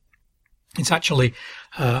summer. It's actually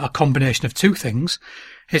a combination of two things.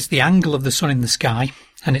 It's the angle of the sun in the sky,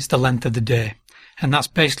 and it's the length of the day. And that's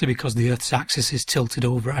basically because the Earth's axis is tilted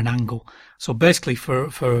over at an angle. So basically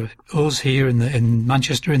for us here in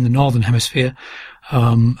Manchester, in the northern hemisphere,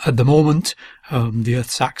 at the moment, the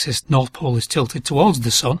Earth's axis, North Pole, is tilted towards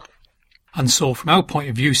the sun. And so from our point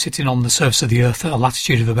of view, sitting on the surface of the Earth at a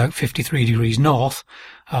latitude of about 53 degrees north,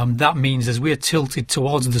 that means as we're tilted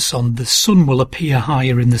towards the sun will appear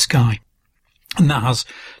higher in the sky. And that has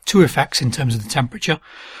two effects in terms of the temperature.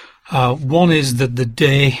 One is that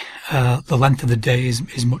the length of the day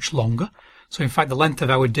is much longer. So in fact, the length of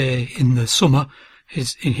our day in the summer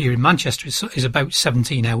here in Manchester is about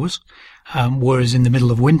 17 hours. Whereas in the middle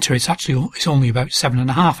of winter, it's only about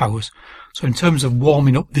 7.5 hours. So in terms of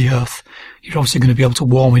warming up the Earth, you're obviously going to be able to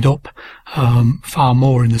warm it up, far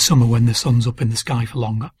more in the summer when the sun's up in the sky for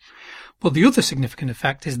longer. But the other significant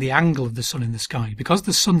effect is the angle of the sun in the sky. Because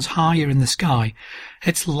the sun's higher in the sky,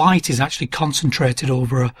 its light is actually concentrated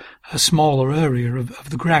over a smaller area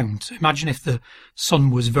of the ground. Imagine if the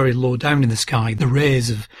sun was very low down in the sky, the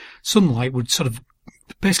rays of sunlight would sort of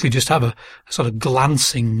basically just have a sort of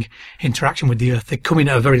glancing interaction with the Earth. They come in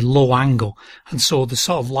at a very low angle, and so the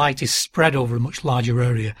sort of light is spread over a much larger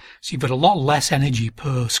area. So you've got a lot less energy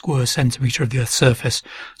per square centimetre of the Earth's surface,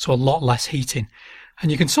 so a lot less heating. And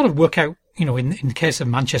you can sort of work out, in the case of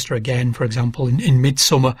Manchester again, for example, in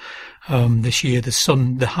midsummer this year,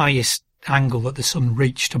 the highest angle that the sun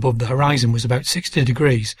reached above the horizon was about 60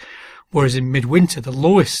 degrees. Whereas in midwinter, the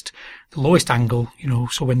lowest angle,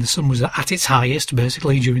 so when the sun was at its highest,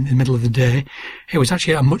 basically during the middle of the day, it was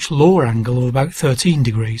actually at a much lower angle of about 13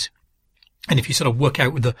 degrees. And if you sort of work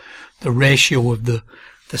out with the ratio of the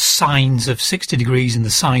sines of 60 degrees and the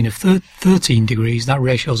sine of 13 degrees, that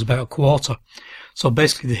ratio is about a quarter. So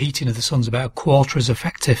basically the heating of the sun's about a quarter as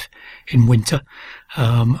effective in winter,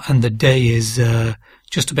 and the day is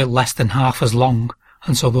just a bit less than half as long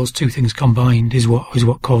and so those two things combined is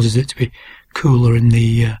what causes it to be cooler in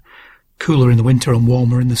the winter and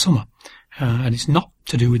warmer in the summer. And it's not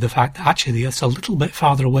to do with the fact that actually the Earth's a little bit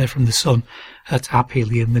farther away from the Sun at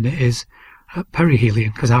aphelion than it is at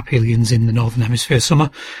perihelion, because aphelion's in the northern hemisphere summer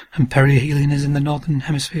and perihelion is in the northern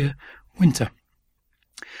hemisphere winter.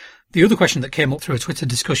 The other question that came up through a Twitter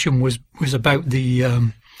discussion was about the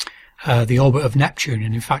orbit of Neptune,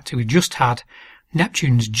 and in fact we just had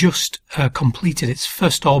Neptune's just completed its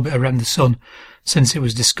first orbit around the Sun since it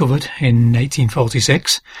was discovered in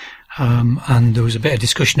 1846, and there was a bit of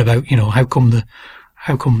discussion about,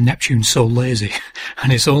 how come Neptune's so lazy,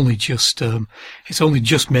 and it's only just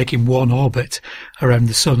making one orbit around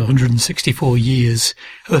the Sun 164 years,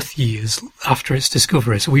 Earth years after its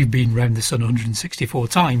discovery. So we've been round the Sun 164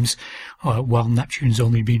 times, while Neptune's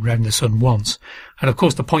only been round the Sun once. And of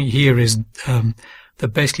course the point here is that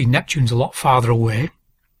basically Neptune's a lot farther away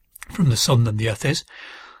from the Sun than the Earth is.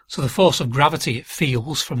 So the force of gravity it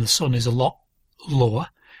feels from the Sun is a lot lower,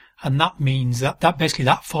 and that means that basically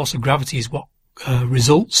that force of gravity is what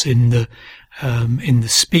results in the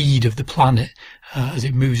speed of the planet as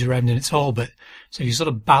it moves around in its orbit. So if you sort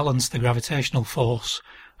of balance the gravitational force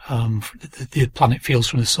the planet feels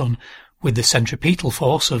from the Sun with the centripetal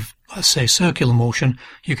force of, let's say, circular motion,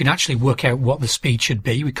 you can actually work out what the speed should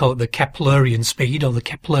be. We call it the Keplerian speed, or the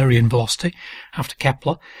Keplerian velocity, after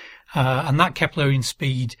Kepler. And that Keplerian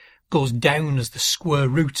speed goes down as the square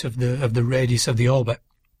root of the radius of the orbit.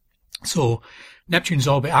 So Neptune's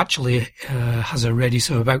orbit actually has a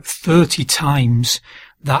radius of about 30 times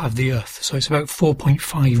that of the Earth. So it's about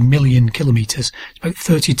 4.5 million kilometres. It's about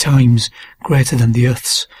 30 times greater than the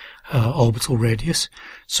Earth's orbital radius.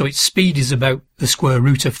 So its speed is about the square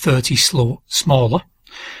root of 30 smaller.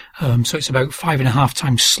 So it's about 5.5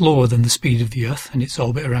 times slower than the speed of the Earth in its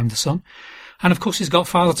orbit around the Sun. And of course it's got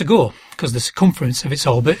farther to go, because the circumference of its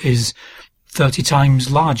orbit is 30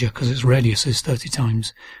 times larger, because its radius is 30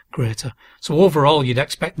 times greater. So overall you'd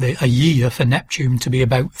expect a year for Neptune to be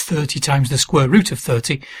about 30 times the square root of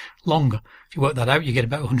 30 longer. If you work that out, you get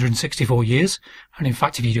about 164 years. And in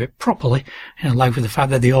fact, if you do it properly, like with the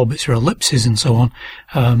fact that the orbits are ellipses and so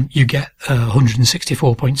on, you get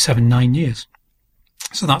 164.79 years.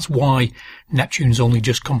 So that's why Neptune's only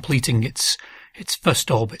just completing its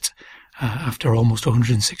first orbit after almost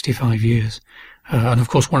 165 years. And of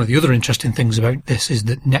course, one of the other interesting things about this is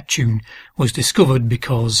that Neptune was discovered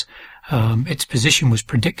because its position was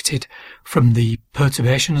predicted from the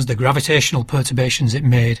perturbations, the gravitational perturbations it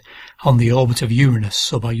made on the orbit of Uranus.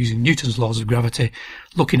 So by using Newton's laws of gravity,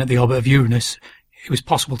 looking at the orbit of Uranus, it was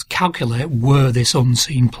possible to calculate where this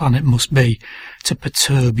unseen planet must be to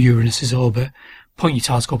perturb Uranus's orbit. Point your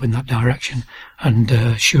telescope in that direction,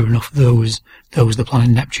 and sure enough, there was the planet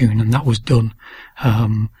Neptune, and that was done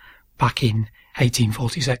back in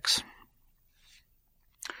 1846.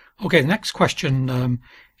 Okay, the next question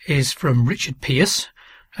is from Richard Pierce,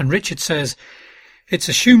 and Richard says, it's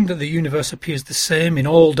assumed that the universe appears the same in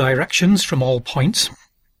all directions from all points,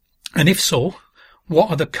 and if so,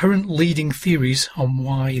 what are the current leading theories on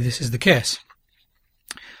why this is the case?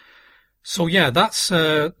 So yeah, that's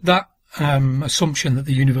that assumption that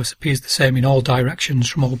the universe appears the same in all directions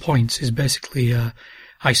from all points is basically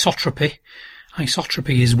isotropy.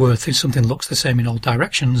 Isotropy is where something looks the same in all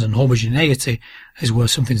directions, and homogeneity is where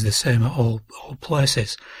something's the same at all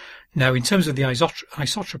places. Now, in terms of the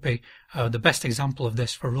isotropy, the best example of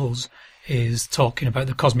this for us is talking about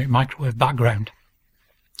the cosmic microwave background.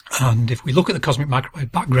 And if we look at the cosmic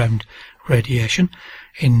microwave background radiation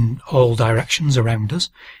in all directions around us,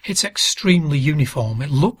 it's extremely uniform. It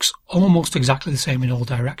looks almost exactly the same in all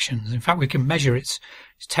directions. In fact, we can measure its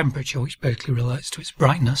temperature, which basically relates to its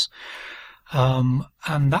brightness. And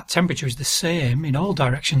that temperature is the same in all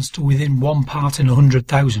directions to within 1 part in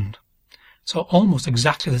 100,000. So almost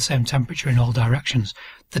exactly the same temperature in all directions.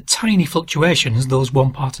 The tiny fluctuations, those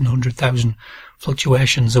 1 part in 100,000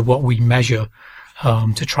 fluctuations, are what we measure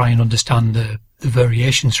to try and understand the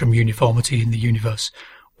variations from uniformity in the universe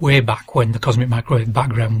way back when the cosmic microwave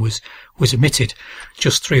background was emitted,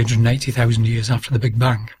 just 380,000 years after the Big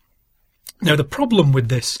Bang. Now, the problem with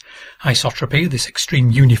this isotropy, this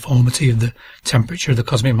extreme uniformity of the temperature of the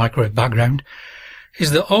cosmic microwave background,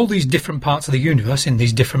 is that all these different parts of the universe in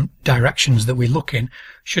these different directions that we look in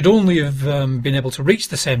should only have been able to reach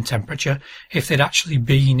the same temperature if they'd actually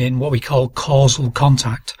been in what we call causal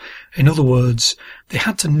contact. In other words, they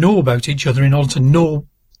had to know about each other in order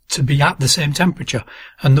to be at the same temperature.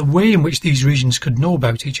 And the way in which these regions could know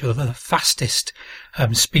about each other, the fastest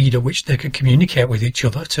speed at which they could communicate with each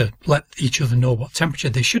other to let each other know what temperature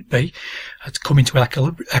they should be, to come into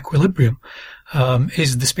equilibrium,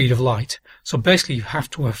 is the speed of light. So basically you have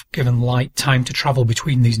to have given light time to travel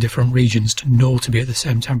between these different regions to know to be at the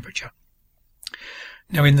same temperature.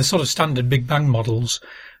 Now in the sort of standard Big Bang models,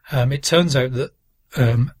 it turns out that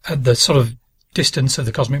at the sort of distance of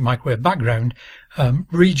the cosmic microwave background,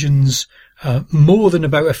 regions more than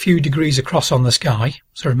about a few degrees across on the sky,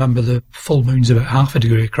 so remember the full moon's about half a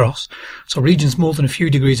degree across, so regions more than a few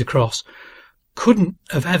degrees across couldn't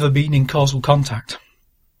have ever been in causal contact.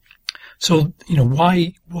 So,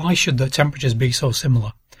 why should the temperatures be so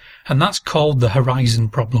similar? And that's called the horizon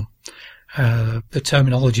problem. The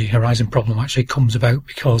terminology horizon problem actually comes about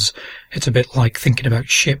because it's a bit like thinking about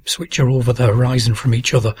ships which are over the horizon from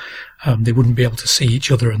each other. They wouldn't be able to see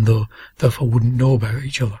each other and therefore wouldn't know about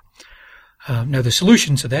each other. Now the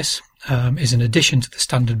solution to this is an addition to the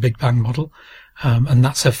standard Big Bang model, and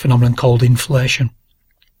that's a phenomenon called inflation.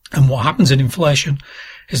 And what happens in inflation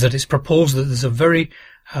is that it's proposed that there's a very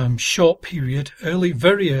short period,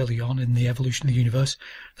 very early on in the evolution of the universe,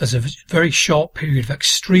 there's a very short period of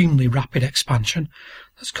extremely rapid expansion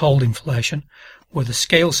that's called inflation, where the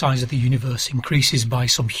scale size of the universe increases by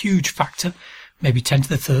some huge factor, maybe 10 to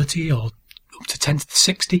the 30 or up to 10 to the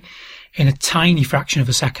 60, in a tiny fraction of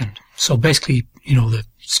a second. So basically, the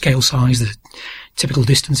scale size, the typical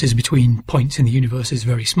distances between points in the universe is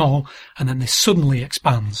very small, and then this suddenly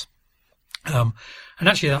expands. And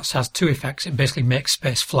actually that has two effects. It basically makes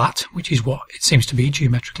space flat, which is what it seems to be,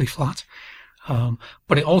 geometrically flat.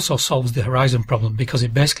 But it also solves the horizon problem, because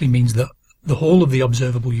it basically means that the whole of the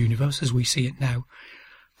observable universe, as we see it now,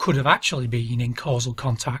 could have actually been in causal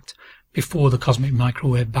contact before the cosmic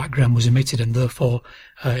microwave background was emitted, and therefore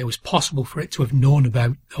it was possible for it to have known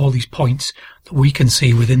about all these points that we can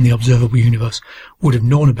see within the observable universe, would have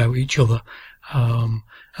known about each other,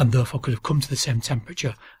 and therefore could have come to the same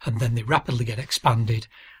temperature, and then they rapidly get expanded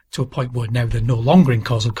to a point where now they're no longer in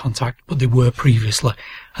causal contact, but they were previously.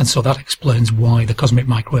 And so that explains why the cosmic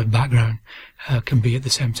microwave background can be at the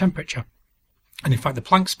same temperature. And in fact, the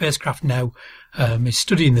Planck spacecraft now is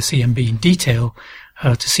studying the CMB in detail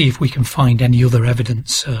to see if we can find any other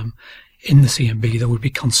evidence in the CMB that would be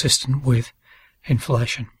consistent with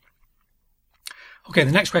inflation. Okay,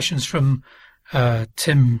 the next question is from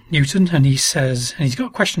Tim Newton, and he says, and he's got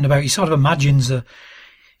a question about, he sort of imagines, he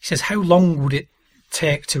says, how long would it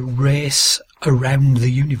take to race around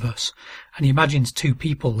the universe? And he imagines two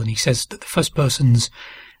people, and he says that the first person's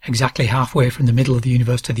exactly halfway from the middle of the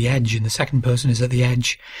universe to the edge, and the second person is at the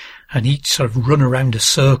edge, and each sort of run around a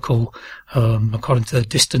circle according to the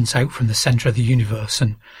distance out from the centre of the universe.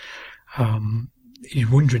 And he's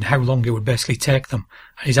wondering how long it would basically take them.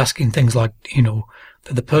 And he's asking things like,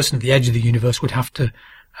 that the person at the edge of the universe would have to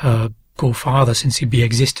go farther, since he'd be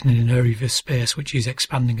existing in an area of space which is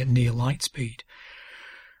expanding at near light speed.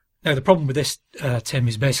 Now, the problem with this, Tim,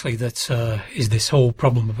 is basically that is this whole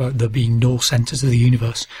problem about there being no centres of the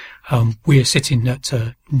universe. We are sitting at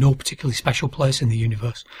no particularly special place in the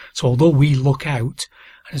universe. So although we look out,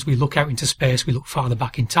 and as we look out into space, we look farther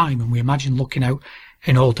back in time, and we imagine looking out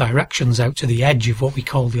in all directions out to the edge of what we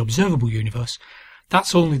call the observable universe,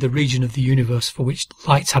 that's only the region of the universe for which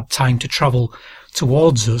light's had time to travel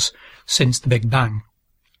towards us since the Big Bang.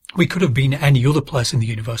 We could have been at any other place in the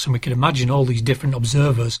universe, and we could imagine all these different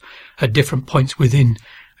observers at different points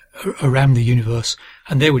around the universe,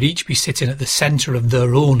 and they would each be sitting at the centre of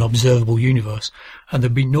their own observable universe. And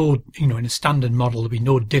there'd be no, in a standard model, there'd be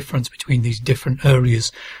no difference between these different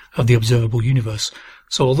areas of the observable universe.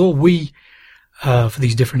 So although we, for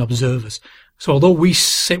these different observers, so although we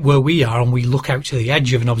sit where we are and we look out to the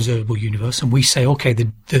edge of an observable universe, and we say, okay,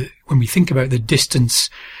 when we think about the distance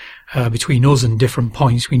between us and different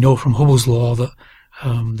points, we know from Hubble's law that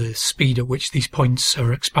the speed at which these points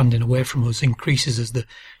are expanding away from us increases as the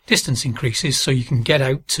distance increases. So you can get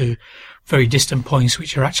out to very distant points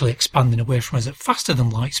which are actually expanding away from us at faster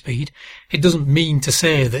than light speed. It doesn't mean to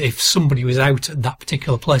say that if somebody was out at that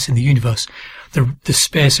particular place in the universe, the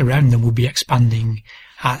space around them would be expanding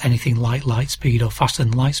at anything like light speed or faster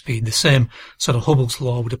than light speed. The same sort of Hubble's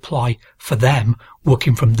law would apply for them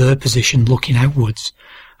working from their position looking outwards.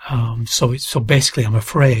 So basically, I'm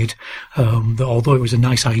afraid that although it was a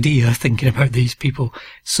nice idea thinking about these people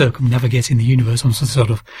circumnavigating the universe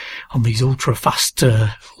on these ultra fast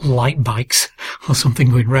light bikes or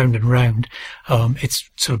something going round and round, it's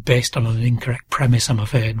sort of based on an incorrect premise, I'm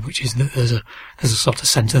afraid, which is that there's a sort of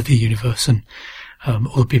centre of the universe, and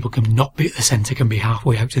other people can not be at the centre, can be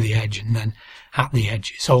halfway out to the edge, and then at the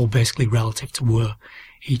edge. It's all basically relative to where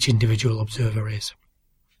each individual observer is.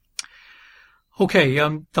 Okay,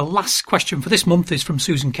 the last question for this month is from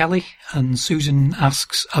Susan Kelly, and Susan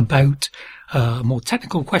asks about a more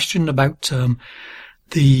technical question about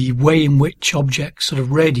the way in which objects sort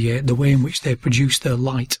of radiate, the way in which they produce their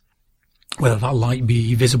light, whether that light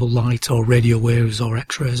be visible light or radio waves or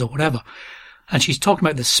X-rays or whatever. And she's talking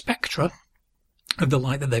about the spectra of the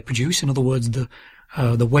light that they produce. In other words, the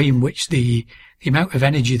way in which the amount of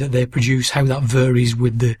energy that they produce, how that varies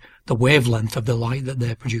with the wavelength of the light that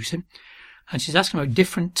they're producing. And she's asking about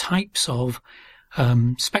different types of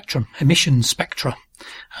spectrum, emission spectra.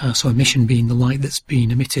 So emission being the light that's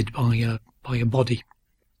being emitted by a body.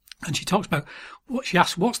 And she talks about she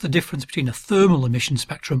asks what's the difference between a thermal emission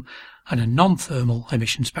spectrum and a non-thermal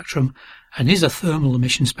emission spectrum, and is a thermal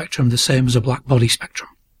emission spectrum the same as a black body spectrum?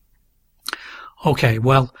 Okay,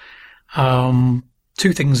 well,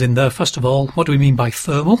 two things in there. First of all, what do we mean by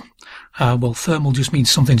thermal? Well, thermal just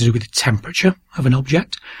means something to do with the temperature of an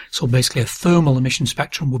object. So basically a thermal emission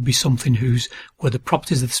spectrum would be something where the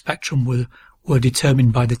properties of the spectrum were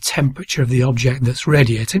determined by the temperature of the object that's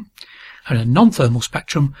radiating. And a non-thermal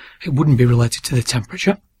spectrum, it wouldn't be related to the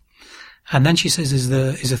temperature. And then she says,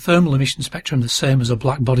 is a thermal emission spectrum the same as a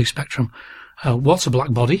black body spectrum? What's a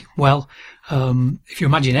black body? Well, if you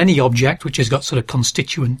imagine any object which has got sort of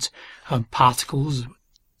constituent particles,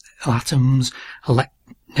 atoms,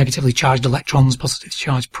 negatively charged electrons, positively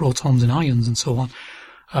charged protons and ions and so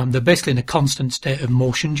on, they're basically in a constant state of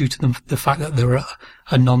motion due to the fact that they're at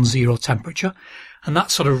a non-zero temperature. And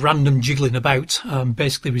that sort of random jiggling about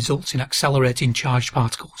basically results in accelerating charged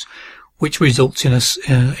particles, which results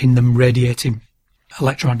in them radiating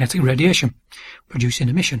electromagnetic radiation, producing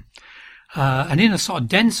emission. And in a sort of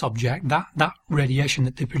dense object, that radiation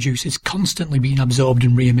that they produce is constantly being absorbed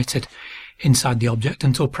and re-emitted inside the object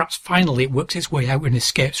until perhaps finally it works its way out and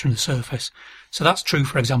escapes from the surface. So that's true,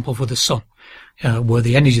 for example, for the sun, where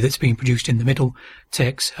the energy that's being produced in the middle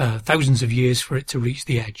takes thousands of years for it to reach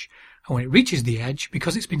the edge. And when it reaches the edge,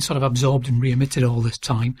 because it's been sort of absorbed and re-emitted all this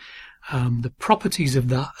time, the properties of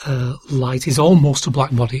that light is almost a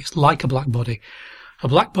black body. It's like a black body. A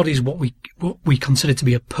black body is what we consider to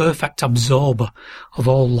be a perfect absorber of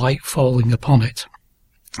all light falling upon it.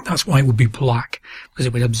 That's why it would be black, because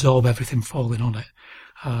it would absorb everything falling on it.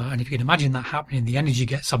 And if you can imagine that happening, the energy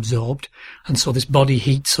gets absorbed, and so this body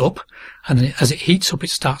heats up, and then as it heats up,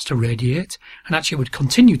 it starts to radiate, and actually it would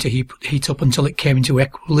continue to heat up until it came into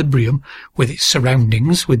equilibrium with its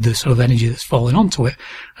surroundings, with the sort of energy that's falling onto it,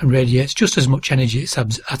 and radiates just as much energy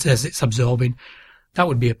as it's absorbing. That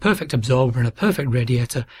would be a perfect absorber and a perfect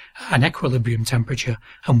radiator at an equilibrium temperature,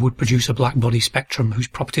 and would produce a black body spectrum whose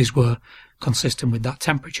properties were consistent with that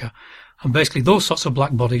temperature. And basically those sorts of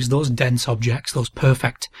black bodies, those dense objects, those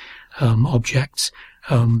perfect objects,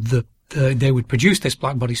 they would produce this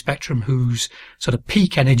black body spectrum whose sort of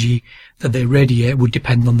peak energy that they radiate would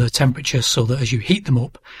depend on their temperature, so that as you heat them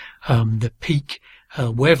up, the peak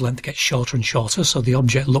wavelength gets shorter and shorter, so the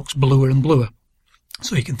object looks bluer and bluer.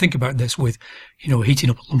 So you can think about this with, heating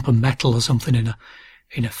up a lump of metal or something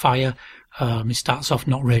in a fire. It starts off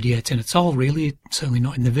not radiating at all, really, certainly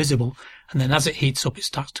not in the visible. And then as it heats up, it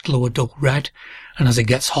starts to glow a dull red. And as it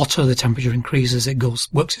gets hotter, the temperature increases. It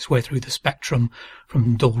works its way through the spectrum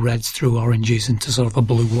from dull reds through oranges into sort of a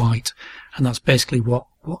blue-white. And that's basically what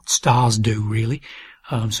stars do, really.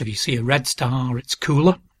 So if you see a red star, it's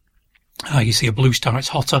cooler. You see a blue star, it's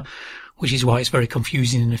hotter, which is why it's very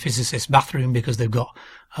confusing in a physicist's bathroom, because they've got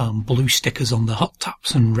blue stickers on the hot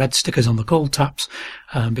taps and red stickers on the cold taps,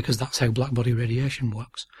 because that's how black body radiation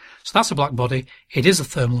works. So that's a black body. It is a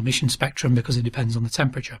thermal emission spectrum because it depends on the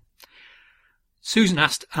temperature. Susan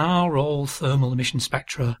asked, are all thermal emission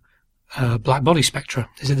spectra black body spectra?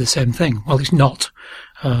 Is it the same thing? Well, it's not.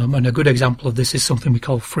 And a good example of this is something we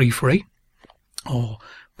call free, or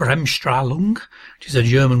Bremsstrahlung, which is a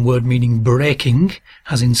German word meaning braking,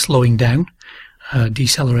 as in slowing down,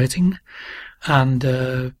 decelerating. And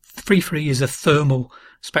free is a thermal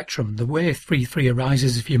spectrum. The way free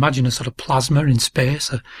arises, if you imagine a sort of plasma in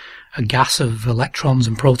space, a gas of electrons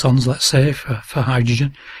and protons, let's say, for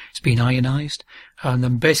hydrogen, it's been ionized. And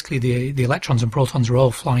then basically the electrons and protons are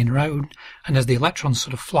all flying around. And as the electrons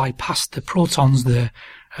sort of fly past the protons,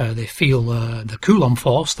 they feel the Coulomb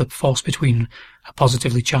force, the force between a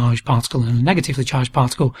positively charged particle and a negatively charged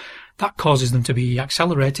particle. That causes them to be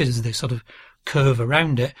accelerated as they sort of curve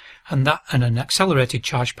around it, and an accelerated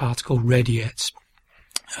charged particle radiates,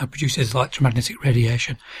 produces electromagnetic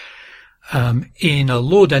radiation. In a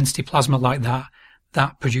low density plasma like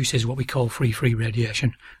that produces what we call free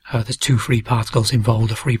radiation. There's two free particles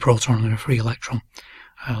involved, a free proton and a free electron,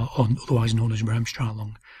 otherwise known as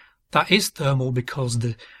Bremsstrahlung. That is thermal because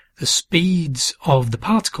the speeds of the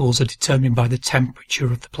particles are determined by the temperature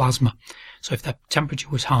of the plasma. So if the temperature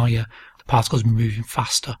was higher, the particles are moving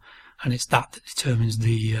faster, and it's that determines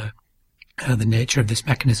the the nature of this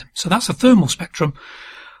mechanism. So that's a thermal spectrum,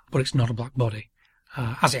 but it's not a black body.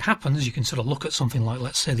 As it happens, you can sort of look at something like,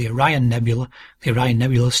 let's say, the Orion Nebula. The Orion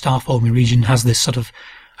Nebula star-forming region has this sort of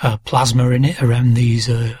plasma in it around these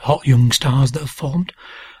hot young stars that have formed.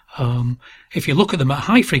 If you look at them at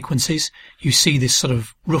high frequencies, you see this sort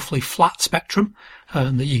of roughly flat spectrum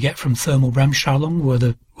that you get from thermal Bremsstrahlung, where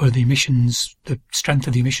the emissions, the strength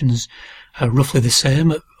of the emissions are roughly the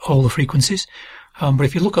same at all the frequencies. But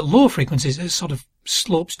if you look at lower frequencies, it sort of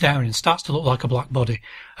slopes down and starts to look like a black body.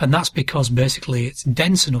 And that's because basically it's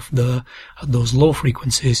dense enough there at those low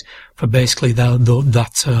frequencies for basically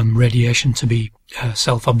that radiation to be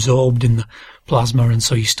self-absorbed in the plasma. And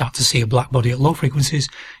so you start to see a black body at low frequencies.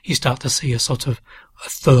 You start to see a sort of a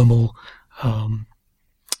thermal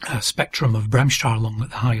spectrum of Bremsstrahlung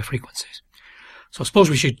at the higher frequencies. So I suppose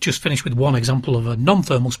we should just finish with one example of a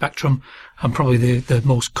non-thermal spectrum, and probably the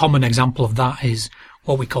most common example of that is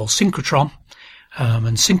what we call synchrotron.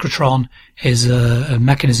 And synchrotron is a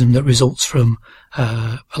mechanism that results from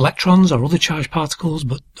electrons or other charged particles,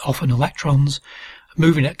 but often electrons,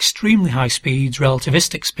 moving at extremely high speeds,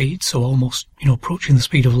 relativistic speeds, so almost approaching the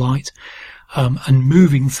speed of light, and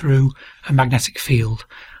moving through a magnetic field.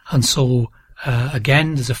 And so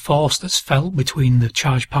again, there's a force that's felt between the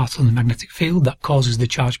charged particle and the magnetic field that causes the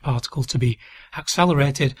charged particle to be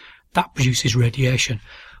accelerated. That produces radiation.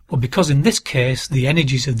 But because in this case, the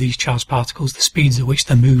energies of these charged particles, the speeds at which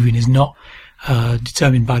they're moving, is not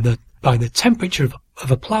determined by the temperature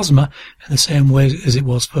of a plasma in the same way as it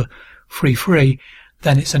was for free,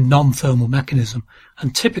 then it's a non-thermal mechanism.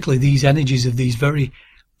 And typically these energies of these very,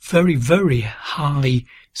 very, very high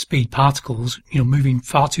speed particles, moving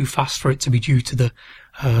far too fast for it to be due to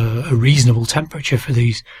a reasonable temperature for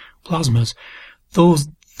these plasmas,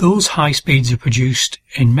 those high speeds are produced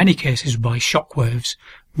in many cases by shock waves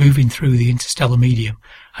moving through the interstellar medium.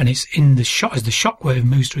 And it's in the as the shock wave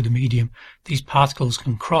moves through the medium, these particles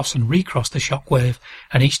can cross and recross the shock wave,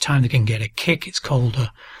 and each time they can get a kick. This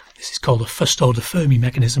is called a first order Fermi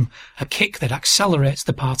mechanism, a kick that accelerates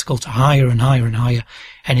the particle to higher and higher and higher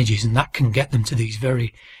energies, and that can get them to these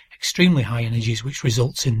very extremely high energies, which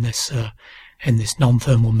results in this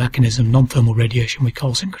non-thermal mechanism, non-thermal radiation we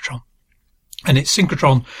call synchrotron. And it's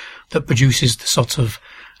synchrotron that produces the sort of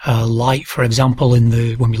light, for example, when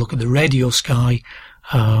we look at the radio sky,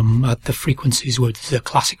 at the frequencies where there's a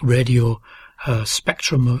classic radio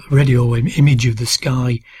spectrum, radio image of the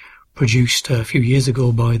sky produced a few years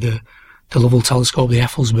ago by the Lovell telescope, the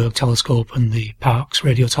Effelsberg telescope, and the Parkes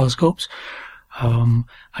radio telescopes. And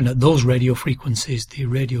at those radio frequencies, the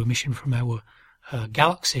radio emission from our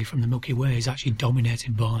galaxy, from the Milky Way, is actually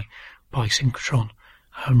dominated by synchrotron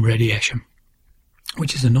radiation,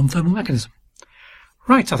 which is a non-thermal mechanism.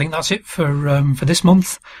 Right, I think that's it for this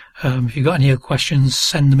month. If you've got any other questions,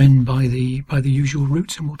 send them in by the usual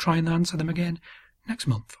routes, and we'll try and answer them again next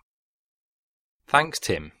month. Thanks,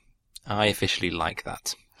 Tim. I officially like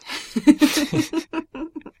that.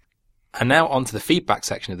 And now on to the feedback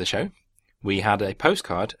section of the show. We had a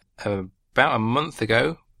postcard about a month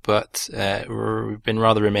ago, but we've been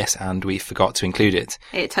rather remiss and we forgot to include it.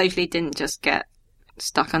 It totally didn't just get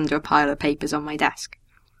stuck under a pile of papers on my desk.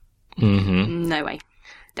 Mm-hmm. No way.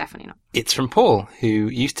 Definitely not. It's from Paul, who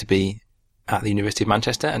used to be at the University of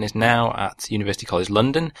Manchester and is now at University College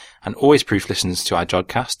London and always proof listens to our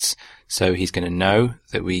Jodcasts, so he's going to know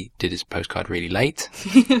that we did his postcard really late.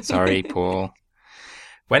 Sorry, Paul.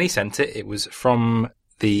 When he sent it, it was from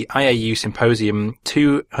the IAU Symposium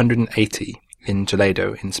 280 in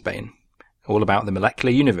Toledo in Spain, all about the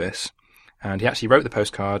molecular universe. And he actually wrote the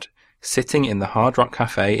postcard sitting in the Hard Rock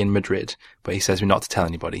Cafe in Madrid, but he says we're not to tell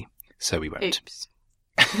anybody, so we won't. Oops.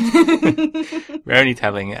 We're only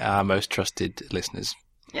telling our most trusted listeners.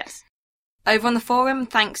 Yes. Over on the forum,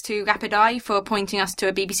 thanks to Rapid Eye for pointing us to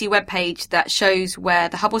a BBC webpage that shows where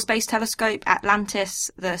the Hubble Space Telescope,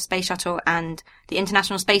 Atlantis, the Space Shuttle and the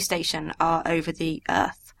International Space Station are over the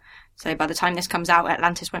Earth. So by the time this comes out,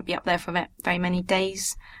 Atlantis won't be up there for very many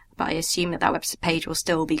days, but I assume that web page will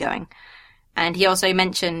still be going. And he also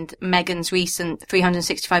mentioned Megan's recent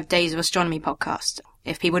 365 Days of Astronomy podcast.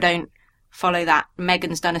 If people don't follow that,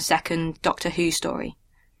 Megan's done a second Doctor Who story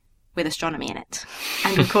with astronomy in it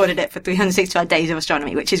and recorded it for 365 Days of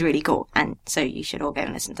Astronomy, which is really cool. And so you should all go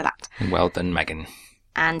and listen to that. Well done, Megan.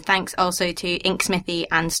 And thanks also to Inksmithy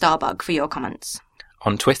and Starbug for your comments.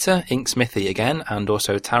 On Twitter, Inksmithy again, and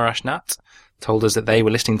also Tarashnat, told us that they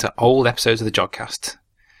were listening to old episodes of the Jodcast,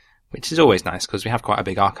 which is always nice because we have quite a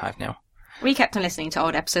big archive now. We kept on listening to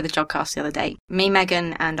old episodes of the Jodcast the other day. Me,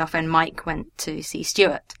 Megan, and our friend Mike went to see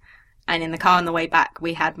Stuart. And in the car on the way back,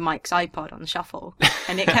 we had Mike's iPod on shuffle,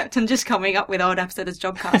 and it kept on just coming up with old episodes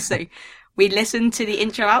of Jobcast. So we'd listen to the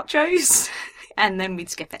intro outros, and then we'd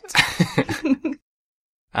skip it.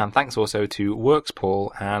 And thanks also to Works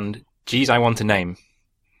Paul and Geez, I Want a Name.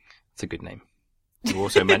 It's a good name. Who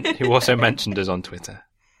also mentioned us on Twitter.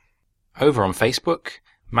 Over on Facebook,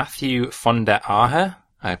 Matthew Fonda Aher,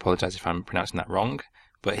 I apologise if I'm pronouncing that wrong,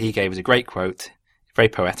 but he gave us a great quote, very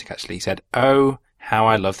poetic actually. He said, "Oh, how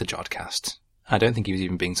I love the Jodcast." I don't think he was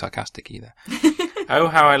even being sarcastic either. "Oh,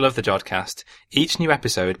 how I love the Jodcast. Each new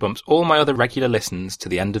episode bumps all my other regular listens to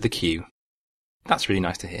the end of the queue." That's really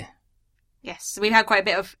nice to hear. Yes, we've had quite a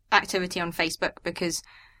bit of activity on Facebook because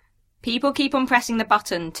people keep on pressing the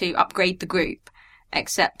button to upgrade the group,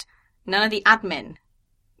 except none of the admin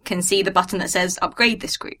can see the button that says upgrade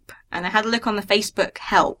this group. And I had a look on the Facebook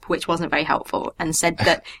help, which wasn't very helpful, and said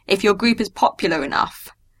that if your group is popular enough,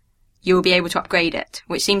 you will be able to upgrade it,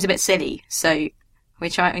 which seems a bit silly. So we're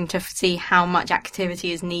trying to see how much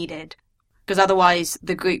activity is needed, because otherwise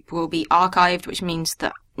the group will be archived, which means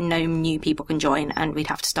that no new people can join, and we'd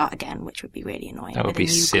have to start again, which would be really annoying. That would be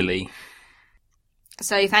silly.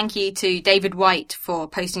 So thank you to David White for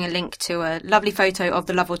posting a link to a lovely photo of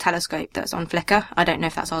the Lovell telescope that's on Flickr. I don't know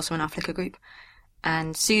if that's also in our Flickr group.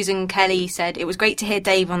 And Susan Kelly said it was great to hear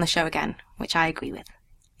Dave on the show again, which I agree with.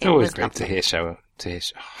 It's always great to hear show.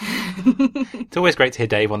 It's always great to hear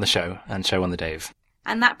Dave on the show and show on the Dave.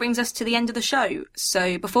 And that brings us to the end of the show.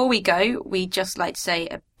 So before we go, we'd just like to say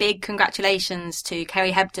a big congratulations to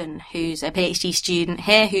Kerry Hebden, who's a PhD student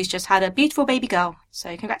here who's just had a beautiful baby girl.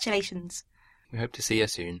 So congratulations. We hope to see you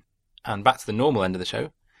soon. And back to the normal end of the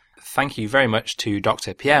show. Thank you very much to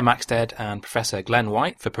Dr. Pierre Maxted and Professor Glenn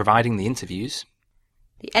White for providing the interviews.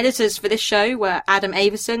 The editors for this show were Adam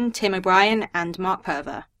Avison, Tim O'Brien and Mark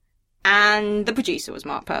Purver. And the producer was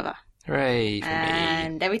Mark Purver. Hooray for me.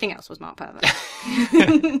 And everything else was Mark Purver.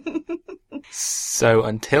 So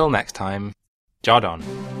until next time, Jod on.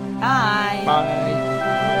 Bye.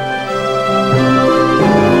 Bye.